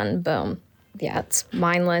 you're done. Boom. Yeah, it's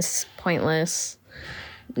mindless, pointless.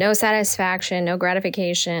 No satisfaction, no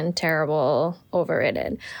gratification, terrible,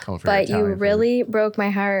 overrated. Coming for But your you Italian food. really broke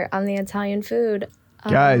my heart on the Italian food.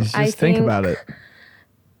 Guys, I just think about it.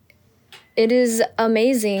 It is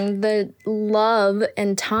amazing the love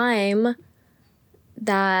and time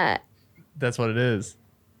that That's what it is.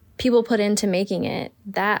 people put into making it.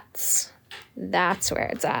 That's where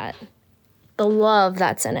it's at. The love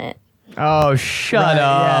that's in it. Oh, shut Right,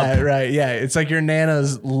 up. Yeah, right. Yeah. It's like your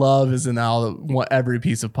Nana's love is in every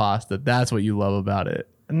piece of pasta. That's what you love about it.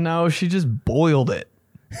 No, she just boiled it.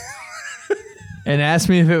 And asked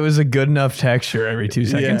me if it was a good enough texture every 2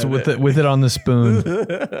 seconds with it on the spoon.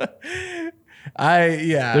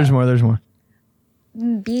 There's more.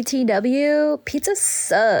 BTW, pizza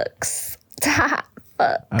sucks. Fuck.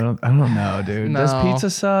 I don't know, dude. Does pizza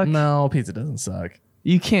suck? No, pizza doesn't suck.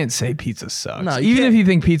 You can't say pizza sucks. No, you even can't. if you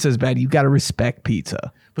think pizza is bad, you got to respect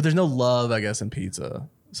pizza. But there's no love, I guess, in pizza.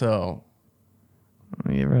 So,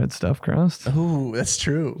 You ever had stuffed crust? ooh, that's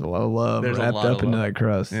true. A lot of love There's a wrapped lot up of into love. that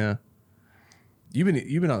crust. Yeah.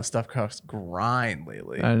 You've been on a stuffed crust grind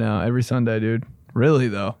lately. I know, every Sunday, dude. Really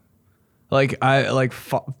though,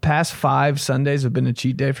 past 5 Sundays have been a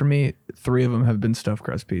cheat day for me. 3 of them have been stuffed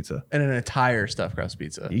crust pizza. And an entire stuffed crust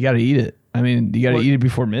pizza. You got to eat it. I mean, you got to What? eat it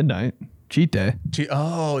before midnight. Cheat day. That's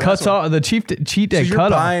Cuts what- off the cheat day. So you're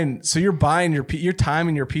cut off. buying. So you're buying you're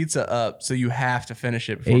timing your pizza up. So you have to finish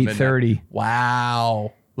it before 8:30. midnight.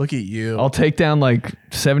 Wow, look at you. I'll take down like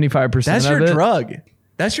 75%. That's of your it. drug.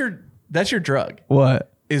 That's your drug.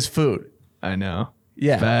 What? Is food. I know.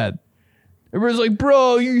 Yeah. Bad. Everybody's like,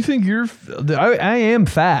 bro, you think you're? I am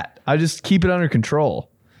fat. I just keep it under control.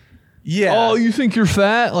 Yeah. Oh, you think you're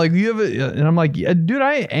fat? Like you have it, and I'm like, yeah, dude,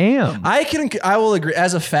 I am. I will agree.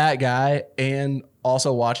 As a fat guy, and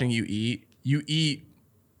also watching you eat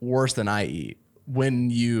worse than I eat when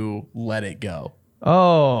you let it go.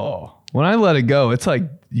 Oh, when I let it go, it's like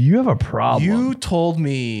you have a problem. You told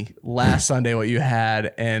me last Sunday what you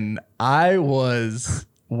had, and I was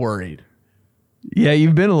worried. Yeah,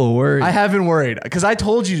 you've been a little worried. I have been worried because I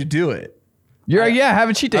told you to do it. You're like, yeah, have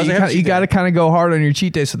a cheat day. I was like, have a You cheat got to day. kind of go hard on your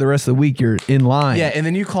cheat day, so the rest of the week you're in line. Yeah, and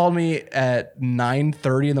then you called me at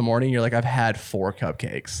 9:30 in the morning. You're like, I've had 4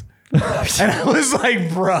 cupcakes, and I was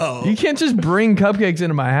like, bro. You can't just bring cupcakes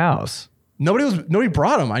into my house. Nobody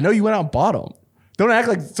brought them. I know you went out and bought them. Don't act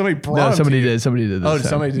like somebody brought them. No, somebody to you. did. Somebody did this. Oh, time.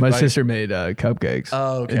 somebody did My buy- sister made cupcakes.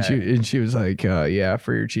 Oh, okay. And she was like, yeah,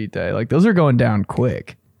 for your cheat day. Like those are going down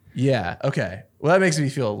quick. Yeah. Okay. Well, that makes me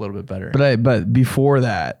feel a little bit better. But before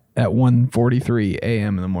that, at 1:43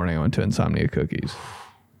 a.m. in the morning, I went to Insomnia Cookies.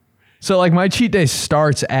 So like my cheat day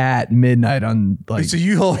starts at midnight on like. So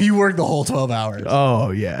you work the whole 12 hours. Oh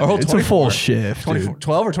yeah, Or whole it's 24. a full shift. 24, Dude.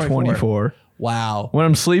 12 or 24? 24. Wow. When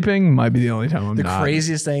I'm sleeping, might be the only time I'm The not.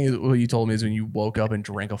 craziest thing is what you told me is when you woke up and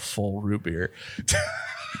drank a full root beer.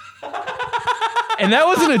 And that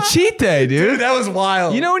wasn't a cheat day, dude. Dude, that was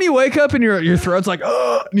wild. You know when you wake up and your throat's like,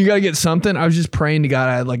 oh, and you gotta get something. I was just praying to God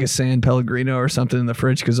I had like a San Pellegrino or something in the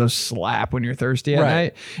fridge because those slap when you're thirsty at Right.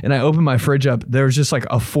 night. And I opened my fridge up. There was just like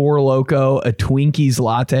a Four Loko, a Twinkies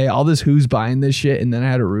latte, all this who's buying this shit, and then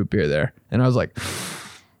I had a root beer there, and I was like,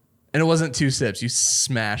 And it wasn't 2 sips. You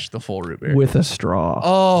smashed the full root beer. with a straw.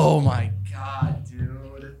 Oh my God, dude.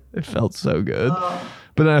 It felt so good,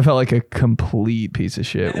 but then I felt like a complete piece of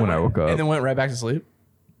shit when I woke up. And then went right back to sleep.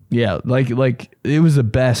 Yeah, like it was the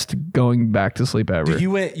best going back to sleep ever. Dude,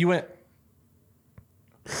 you went.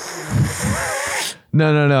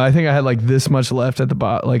 No. I think I had like this much left at the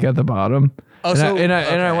bottom. Oh, and so- I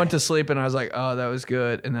okay. went to sleep and I was like, oh, that was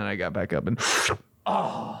good. And then I got back up and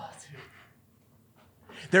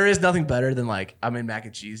There is nothing better than like I made mac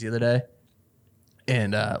and cheese the other day,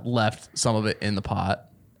 and left some of it in the pot.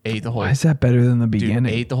 Ate the whole. why is that better than the Dude,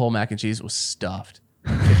 beginning? ate the whole mac and cheese. It was stuffed.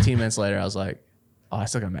 15 minutes later, I was like, "Oh, I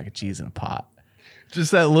still got mac and cheese in a pot." Just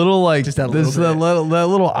that little like Just that this little bit. that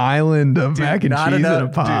little island of Dude, mac and not cheese enough, in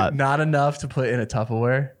a pot. Dude, not enough to put in a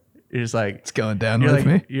Tupperware. You're just like, It's going down you're with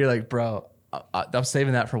like, me. you're like, bro, I'm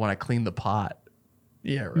saving that for when I clean the pot.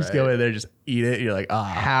 Yeah, right. Just go in there, just eat it. You're like,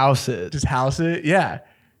 House it. just house it. Yeah.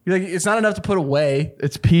 You're like, it's not enough to put away.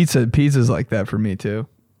 It's pizza. Pizza's like that for me too.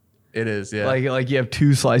 It is, yeah. Like you have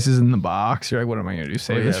 2 slices in the box. You're like, what am I gonna do?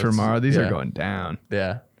 Save yeah, this for that's- tomorrow? These yeah. are going down.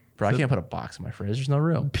 yeah. Bro, I can't put a box in my fridge. There's no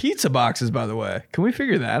room. Pizza boxes, by the way. Can we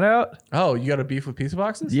figure that out? Oh, you got a beef with pizza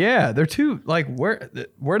boxes? Yeah, they're too like where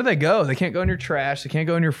do they go? They can't go in your trash. They can't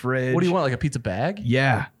go in your fridge. What do you want, like a pizza bag?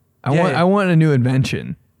 Yeah, Yeah. I want a new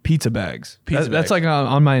invention. Pizza bags. Pizza That's bags. like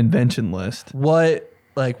on my invention list.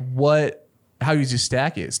 How you just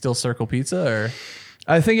stack it? Still circle pizza or?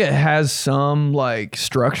 I think it has some like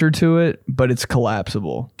structure to it, but it's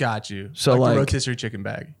collapsible. Got you. So, the like- rotisserie chicken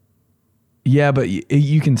bag. Yeah, but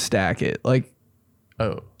you can stack it like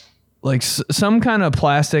Oh. some kind of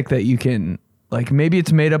plastic that you can like maybe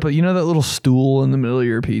it's made up of that little stool in the middle of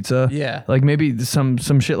your pizza. Yeah. Like maybe some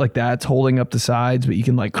shit like that's holding up the sides, but you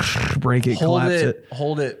can like break it, collapse it.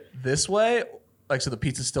 Hold it this way, like so the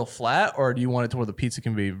pizza's still flat, or do you want it to where the pizza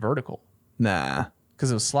can be vertical? Nah. Because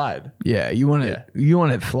it was slide. Yeah, you want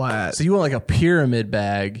it flat. So you want like a pyramid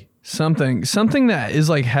bag. Something that is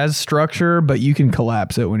like has structure, but you can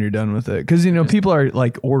collapse it when you're done with it. Because people are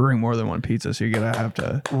like ordering more than one pizza, so you're gonna have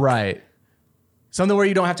to. Right. Something where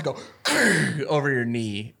you don't have to go over your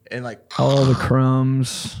knee and like, All the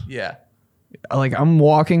crumbs. yeah. Like I'm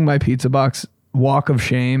walking my pizza box walk of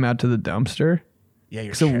shame out to the dumpster. Yeah,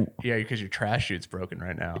 because your trash chute's broken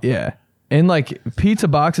right now. Yeah. And like pizza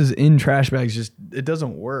boxes in trash bags, it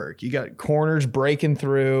doesn't work. You got corners breaking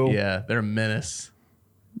through. Yeah, they're a menace.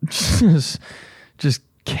 Just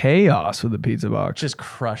chaos with the pizza box. Just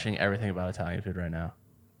crushing everything about Italian food right now.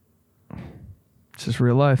 It's just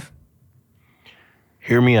real life.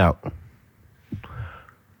 Hear me out.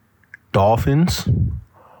 Dolphins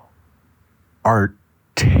are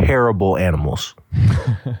terrible animals.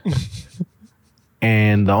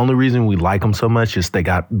 And the only reason we like them so much is they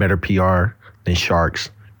got better PR than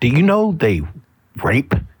sharks. Do you know they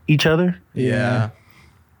rape each other Yeah.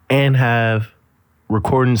 and have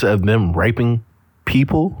recordings of them raping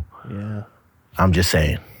people? Yeah. I'm just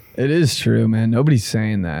saying. It is true, man. Nobody's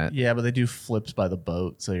saying that. Yeah, but they do flips by the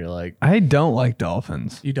boat, so you're like, I don't like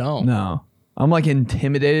dolphins. you don't. No. I'm like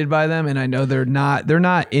intimidated by them, and I know they're not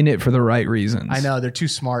in it for the right reasons. I know they're too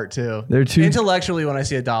smart too. They're too- intellectually. When I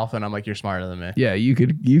see a dolphin, I'm like, you're smarter than me. Yeah, you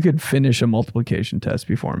could finish a multiplication test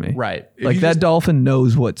before me. Right. If Like you that just- dolphin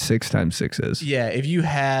knows what 6 times 6 is. Yeah, if you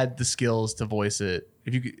had the skills to voice it,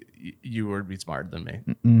 you would be smarter than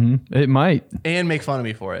me It might. and make fun of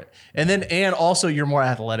me for it. And also you're more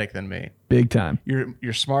athletic than me. Big time.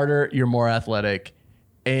 You're smarter. You're more athletic,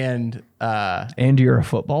 and And you're a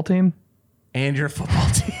football team? your football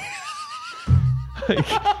team.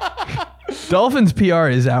 Dolphins PR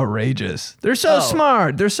is outrageous. They're so Oh.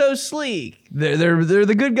 smart. They're so sleek. They're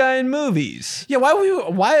the good guy in movies. Yeah,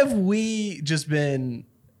 why have we just been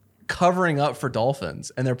covering up for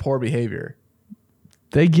dolphins and their poor behavior?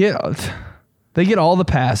 They get They get all the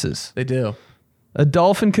passes. They do. A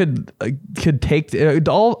dolphin could take a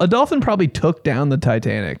dolphin probably took down the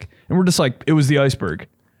Titanic, and we're just like, it was the iceberg.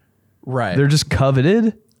 Right. They're just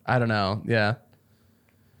coveted. I don't know. Yeah.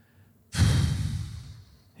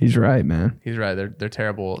 He's right, man. He's right. They're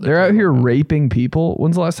terrible. They're out terrible. here raping people.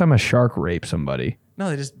 When's the last time a shark raped somebody? No,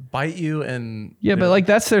 they just bite you and. Yeah, but like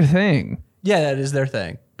that's their thing. Yeah, that is their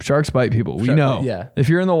thing. Sharks bite people. We Shark- know. yeah. If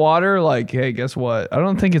you're in the water, like, hey, guess what? I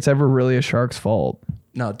don't think it's ever really a shark's fault.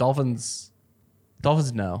 No, dolphins,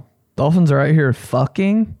 no. Dolphins are out here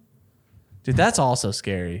fucking. Dude, that's also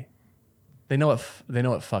scary. They know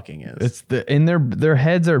what fucking is. It's their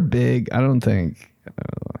heads are big. I don't think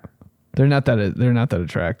they're not that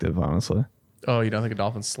attractive, honestly. Oh, you don't think a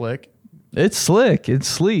dolphin's slick? It's slick, it's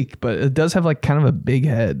sleek, but it does have like kind of a big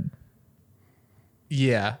head.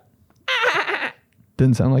 Yeah.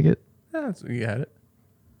 Didn't sound like it. You had it.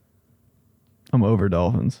 I'm over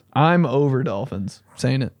dolphins.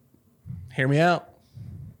 Saying it. Hear me out.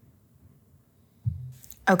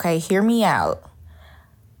 Okay, hear me out.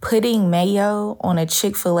 Putting mayo on a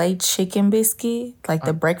Chick-fil-A chicken biscuit, like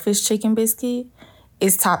the breakfast chicken biscuit,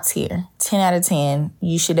 is top tier. 10 out of 10.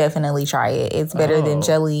 You should definitely try it. It's better than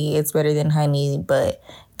jelly. It's better than honey. But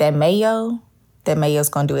that mayo's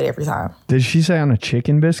going to do it every time. Did she say on a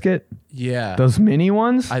chicken biscuit? Yeah. Those mini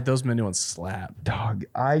ones? Those mini ones slap. Dog,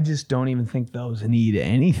 I just don't even think those need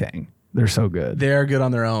anything. They're so good. They're good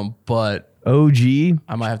on their own, but OG,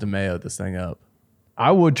 I might have to mayo this thing up.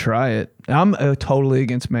 I would try it. I'm totally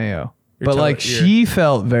against mayo. But she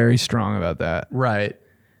felt very strong about that. Right.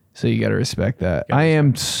 So you got to respect that. I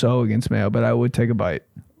am so against mayo, but I would take a bite.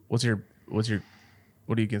 What are you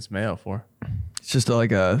against mayo for? It's just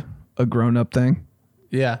like a grown-up thing.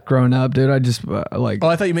 Yeah. Growing up, dude, I just like... Oh,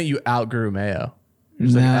 I thought you meant you outgrew mayo.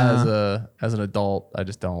 Just like as an adult, I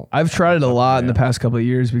just don't. I've tried it a lot in the past couple of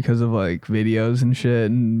years because of like videos and shit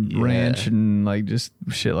and ranch and like just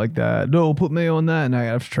shit like that. No, put mayo on that, and I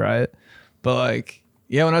have to try it. But like,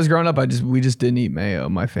 yeah, when I was growing up, we just didn't eat mayo.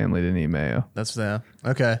 My family didn't eat mayo. That's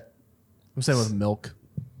okay. I'm saying with milk.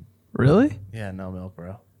 Really? Yeah, no milk,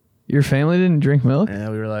 bro. Your family didn't drink milk?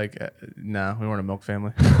 Yeah, we were like, no, we weren't a milk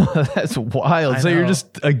family. That's wild. I So you're know.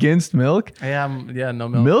 just against milk? Yeah, no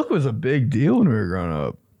milk. Milk was a big deal when we were growing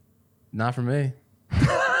up. Not for me.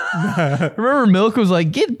 Remember, milk was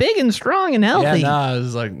like, get big and strong and healthy. Yeah, nah, it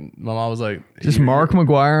was like, my mom was like, Just Mark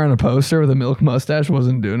McGuire on a poster with a milk mustache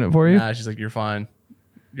wasn't doing it for you? Nah, she's like, you're fine.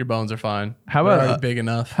 Your bones are fine. How They're about already big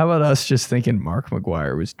enough? How about us just thinking Mark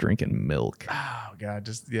McGuire was drinking milk? Oh god,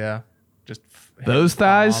 just Those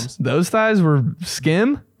thighs, bombs. those thighs were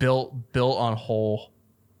skim. built on whole.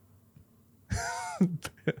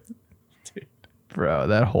 Bro,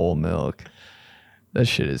 that whole milk, that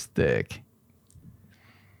shit is thick.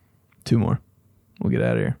 2 more. We'll get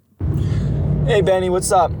out of here. Hey Benny,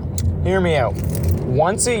 what's up? Hear me out.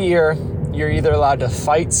 Once a year, you're either allowed to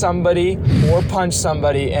fight somebody or punch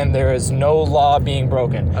somebody, and there is no law being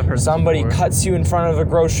broken. I've heard this Somebody before. cuts you in front of a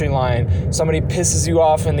grocery line, somebody pisses you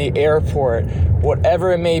off in the airport,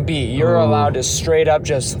 whatever it may be, you're allowed to straight up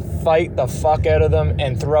just fight the fuck out of them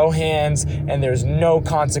and throw hands, and there's no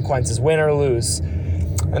consequences, win or lose.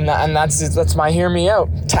 And that's my hear me out.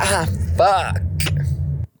 Fuck.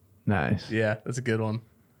 Nice. Yeah, that's a good one.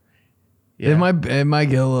 It might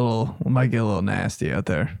get a little nasty out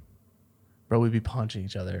there. Bro, we'd be punching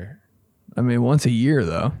each other. I mean, once a year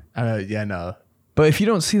though. Yeah, no. But if you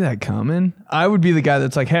don't see that coming, I would be the guy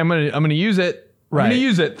that's like, hey, I'm gonna use it. I'm Right. gonna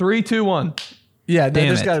use it. 3, 2, 1. Yeah, Damn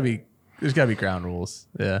there's it. gotta be ground rules.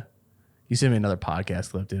 Yeah. You send me another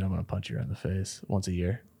podcast clip, dude, I'm gonna punch you right in the face once a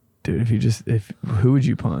year. Dude, who would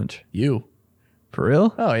you punch? You. For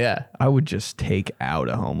real? Oh yeah. I would just take out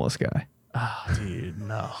a homeless guy. Oh, dude,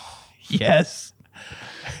 no. Yes.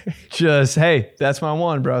 Just, hey, that's my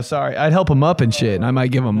one, bro. Sorry. I'd help him up and shit, and I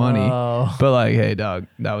might give him money. Oh. But like, hey, dog,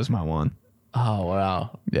 that was my one. Oh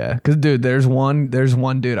wow. Yeah. Because, dude, there's one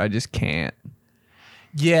dude I just can't.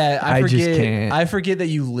 Yeah, I just can't. I forget that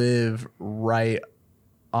you live right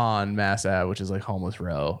on Mass Ave, which is like homeless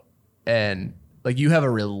row, and like you have a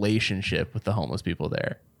relationship with the homeless people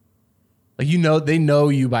there. Like they know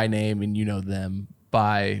you by name, and you know them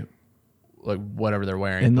by like whatever they're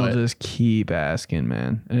wearing. And they'll just keep asking,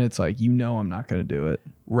 man. And it's like, I'm not going to do it.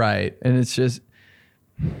 Right. And it's just,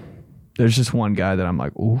 there's just one guy that I'm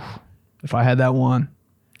like, ooh, if I had that one,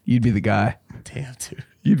 you'd be the guy. Damn, dude.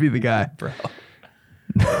 You'd be the guy. Bro.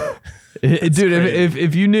 Dude,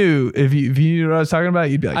 if you knew what I was talking about,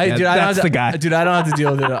 you'd be like, that's the guy. Dude, I don't have to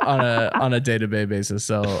deal with it on a day-to-day basis.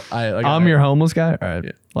 So I'm your homeless guy. All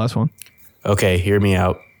right. Last one. Okay, hear me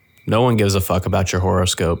out. No one gives a fuck about your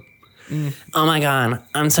horoscope. Oh my God,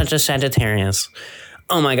 I'm such a Sagittarius.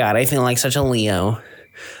 Oh my God, I feel like such a Leo.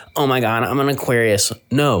 Oh my God, I'm an Aquarius.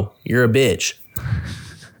 No, you're a bitch.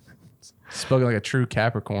 Spoken like a true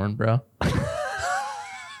Capricorn, bro.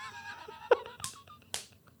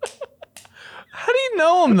 How do you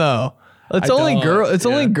know them though? It's I only don't, It's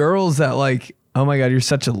only girls that like. Oh my God, you're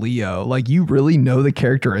such a Leo. Like you really know the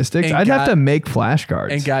characteristics. And I'd have to make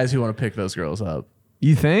flashcards. And guys who want to pick those girls up.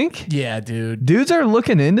 You think? Yeah, dude. Dudes are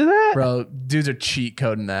looking into that? Bro, dudes are cheat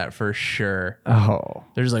coding that for sure. Oh.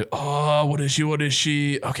 They're just like, oh, what is she? What is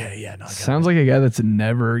she? Okay, yeah, no. Sounds like a guy that's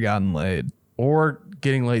never gotten laid. Or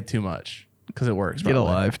getting laid too much because it works. Get a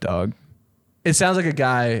probably. life, dog. It sounds like a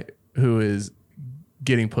guy who is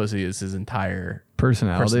getting pussy is his entire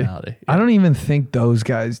Personality. Yeah. I don't even think those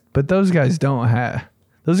guys, but those guys don't have.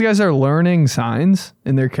 Those guys are learning signs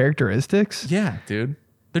in their characteristics. Yeah, dude.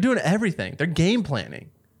 They're doing everything. They're game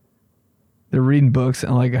planning. They're reading books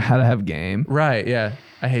and like how to have game. Right, yeah.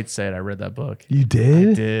 I hate to say it. I read that book. You did?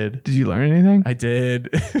 I did. Did you learn anything? I did.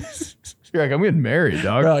 You're like, I'm getting married,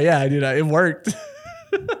 dog. Bro, yeah, dude. It worked.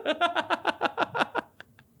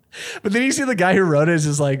 But then you see the guy who wrote it is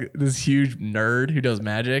just like this huge nerd who does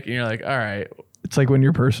magic. And you're like, all right. It's like when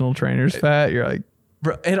your personal trainer's fat, you're like,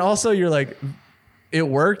 bro. And also you're like, it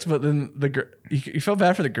worked, but then you feel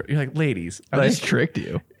bad for the girl. You're like, ladies. I like, just tricked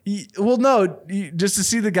you. Well, no, just to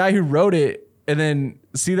see the guy who wrote it and then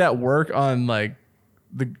see that work on like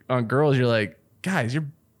on girls, you're like, guys, you're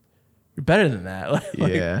better than that.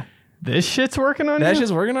 Like, yeah. This shit's working on you? That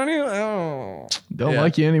shit's working on you? Oh. Don't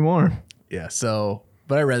like you anymore. Yeah, so,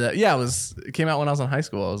 but I read that. Yeah, it came out when I was in high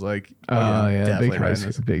school. I was like, oh, yeah, big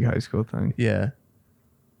definitely big high school thing. Yeah.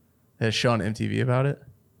 They had a show on MTV about it.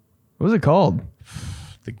 What was it called?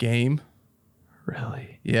 The Game.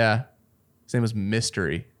 Really? Yeah. His name was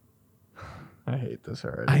Mystery. I hate this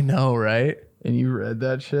already. I know, right? And you read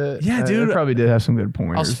that shit? Yeah, dude. It probably did have some good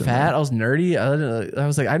pointers. I was fat. I was nerdy. I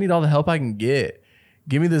was like, I need all the help I can get.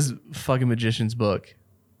 Give me this fucking magician's book.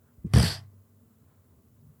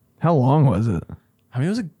 How long was it? I mean, it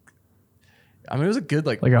was a good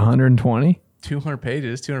like 120? 200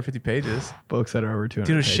 pages, 250 pages. Books that are over 200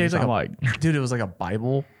 Dude, it was pages. shaped dude, it was like a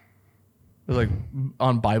Bible. It was like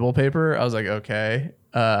on Bible paper. I was like, okay.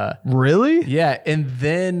 Really? Yeah. And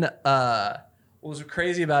then what was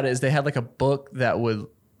crazy about it is they had like a book that it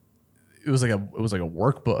was like a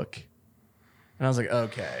workbook. And I was like,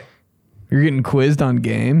 okay. You're getting quizzed on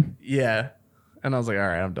game? Yeah. And I was like, all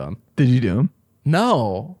right, I'm done. Did you do them?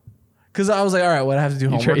 No. Because I was like, all right, what I have to do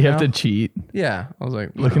homework You have now? to cheat. Yeah. I was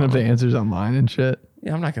like, Looking no. up the answers online and shit.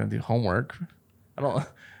 Yeah, I'm not going to do homework. I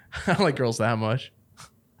don't like girls that much.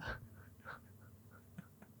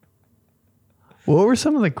 What were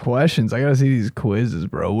some of the questions? I gotta see these quizzes,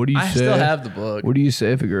 bro. What do you say? I still have the book. What do you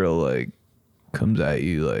say if a girl like comes at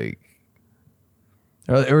you like,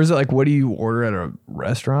 or is it like what do you order at a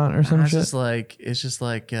restaurant or some It's shit? just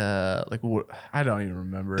like I don't even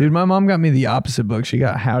remember. Dude, my mom got me the opposite book. She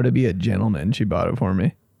got How to Be a Gentleman. She bought it for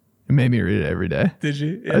me. It made me read it every day. Did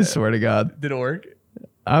you? I swear to God. Did it work?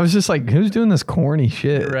 I was just like, who's doing this corny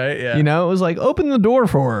shit? Right, yeah. You know, it was like, open the door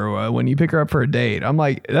for her when you pick her up for a date. I'm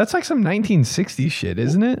like, that's like some 1960s shit,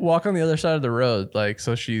 isn't it? Walk on the other side of the road, like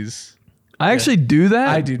so she's. I actually do that.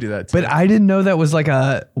 I do that too. But I didn't know that was like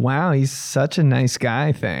a, wow, he's such a nice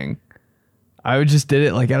guy thing. I just did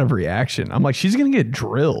it like out of reaction. I'm like, she's going to get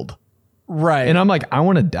drilled. Right. And I'm like, I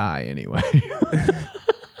want to die anyway.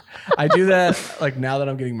 I do that like now that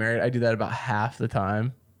I'm getting married. I do that about half the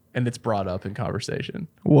time. And it's brought up in conversation.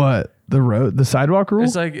 What? The sidewalk rule?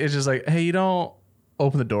 It's just like, hey, you don't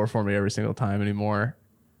open the door for me every single time anymore.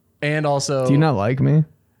 And also, do you not like me?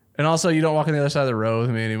 And also, you don't walk on the other side of the road with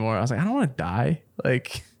me anymore. I was like, I don't want to die.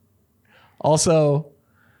 Like, also,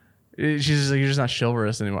 she's just like, you're just not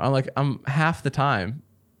chivalrous anymore. I'm like, I'm half the time.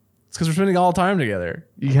 It's because we're spending all the time together.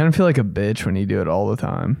 You kind of feel like a bitch when you do it all the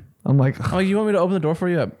time. I'm like, oh, you want me to open the door for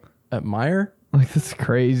you at Meijer? Like, that's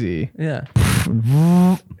crazy. Yeah.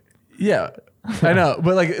 Yeah, I know,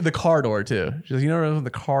 but like the car door too. She's like, you never open the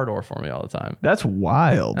car door for me all the time. That's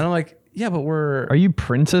wild. And I'm like, yeah, but Are you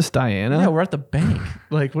Princess Diana? Yeah, we're at the bank.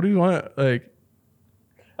 Like, what do you want? Like,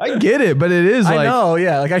 I get it, but it is like, I know,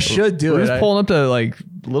 yeah, like I should do we're it. just pulling up to like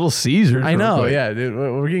Little Caesars. I know, real quick. yeah, dude.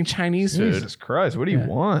 We're getting Chinese food. Jesus Christ, what do you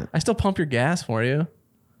want? I still pump your gas for you.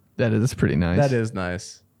 That's pretty nice. That is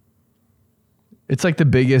nice. It's like the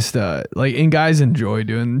biggest, like, and guys enjoy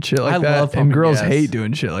doing shit like I that, love and pumping girls gas. hate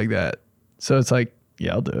doing shit like that. So it's like,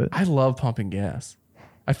 yeah, I'll do it. I love pumping gas.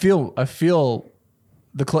 I feel it's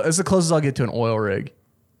the closest I'll get to an oil rig.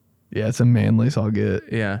 Yeah, it's a manly, so I'll get.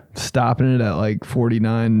 Yeah, stopping it at like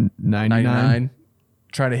 $49.99.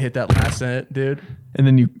 Trying to hit that last cent, dude. And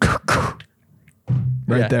then you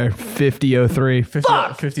right there. 50:03.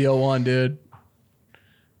 50:01, dude.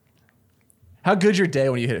 How good's your day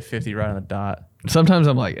when you hit it 50 right on the dot? Sometimes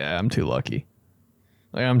I'm like, I'm too lucky.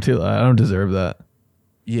 Like I don't deserve that.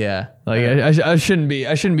 Yeah. Like I shouldn't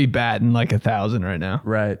be batting like 1,000 right now.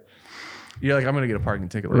 Right. You're like, I'm gonna get a parking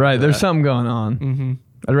ticket. Right. There's something going on. Mm-hmm.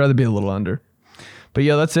 I'd rather be a little under. But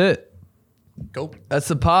yeah, that's it. Go. That's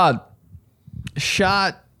the pod.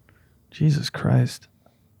 Shot. Jesus Christ.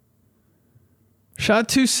 Shot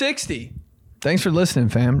 260. Thanks for listening,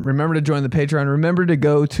 fam. Remember to join the Patreon. Remember to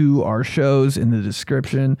go to our shows in the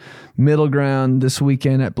description. Middle Ground this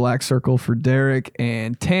weekend at Black Circle for Derek,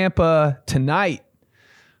 and Tampa tonight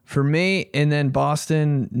for me, and then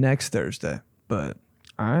Boston next Thursday. But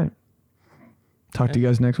all right. Talk to you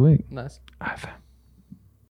guys next week. Nice. All right, fam.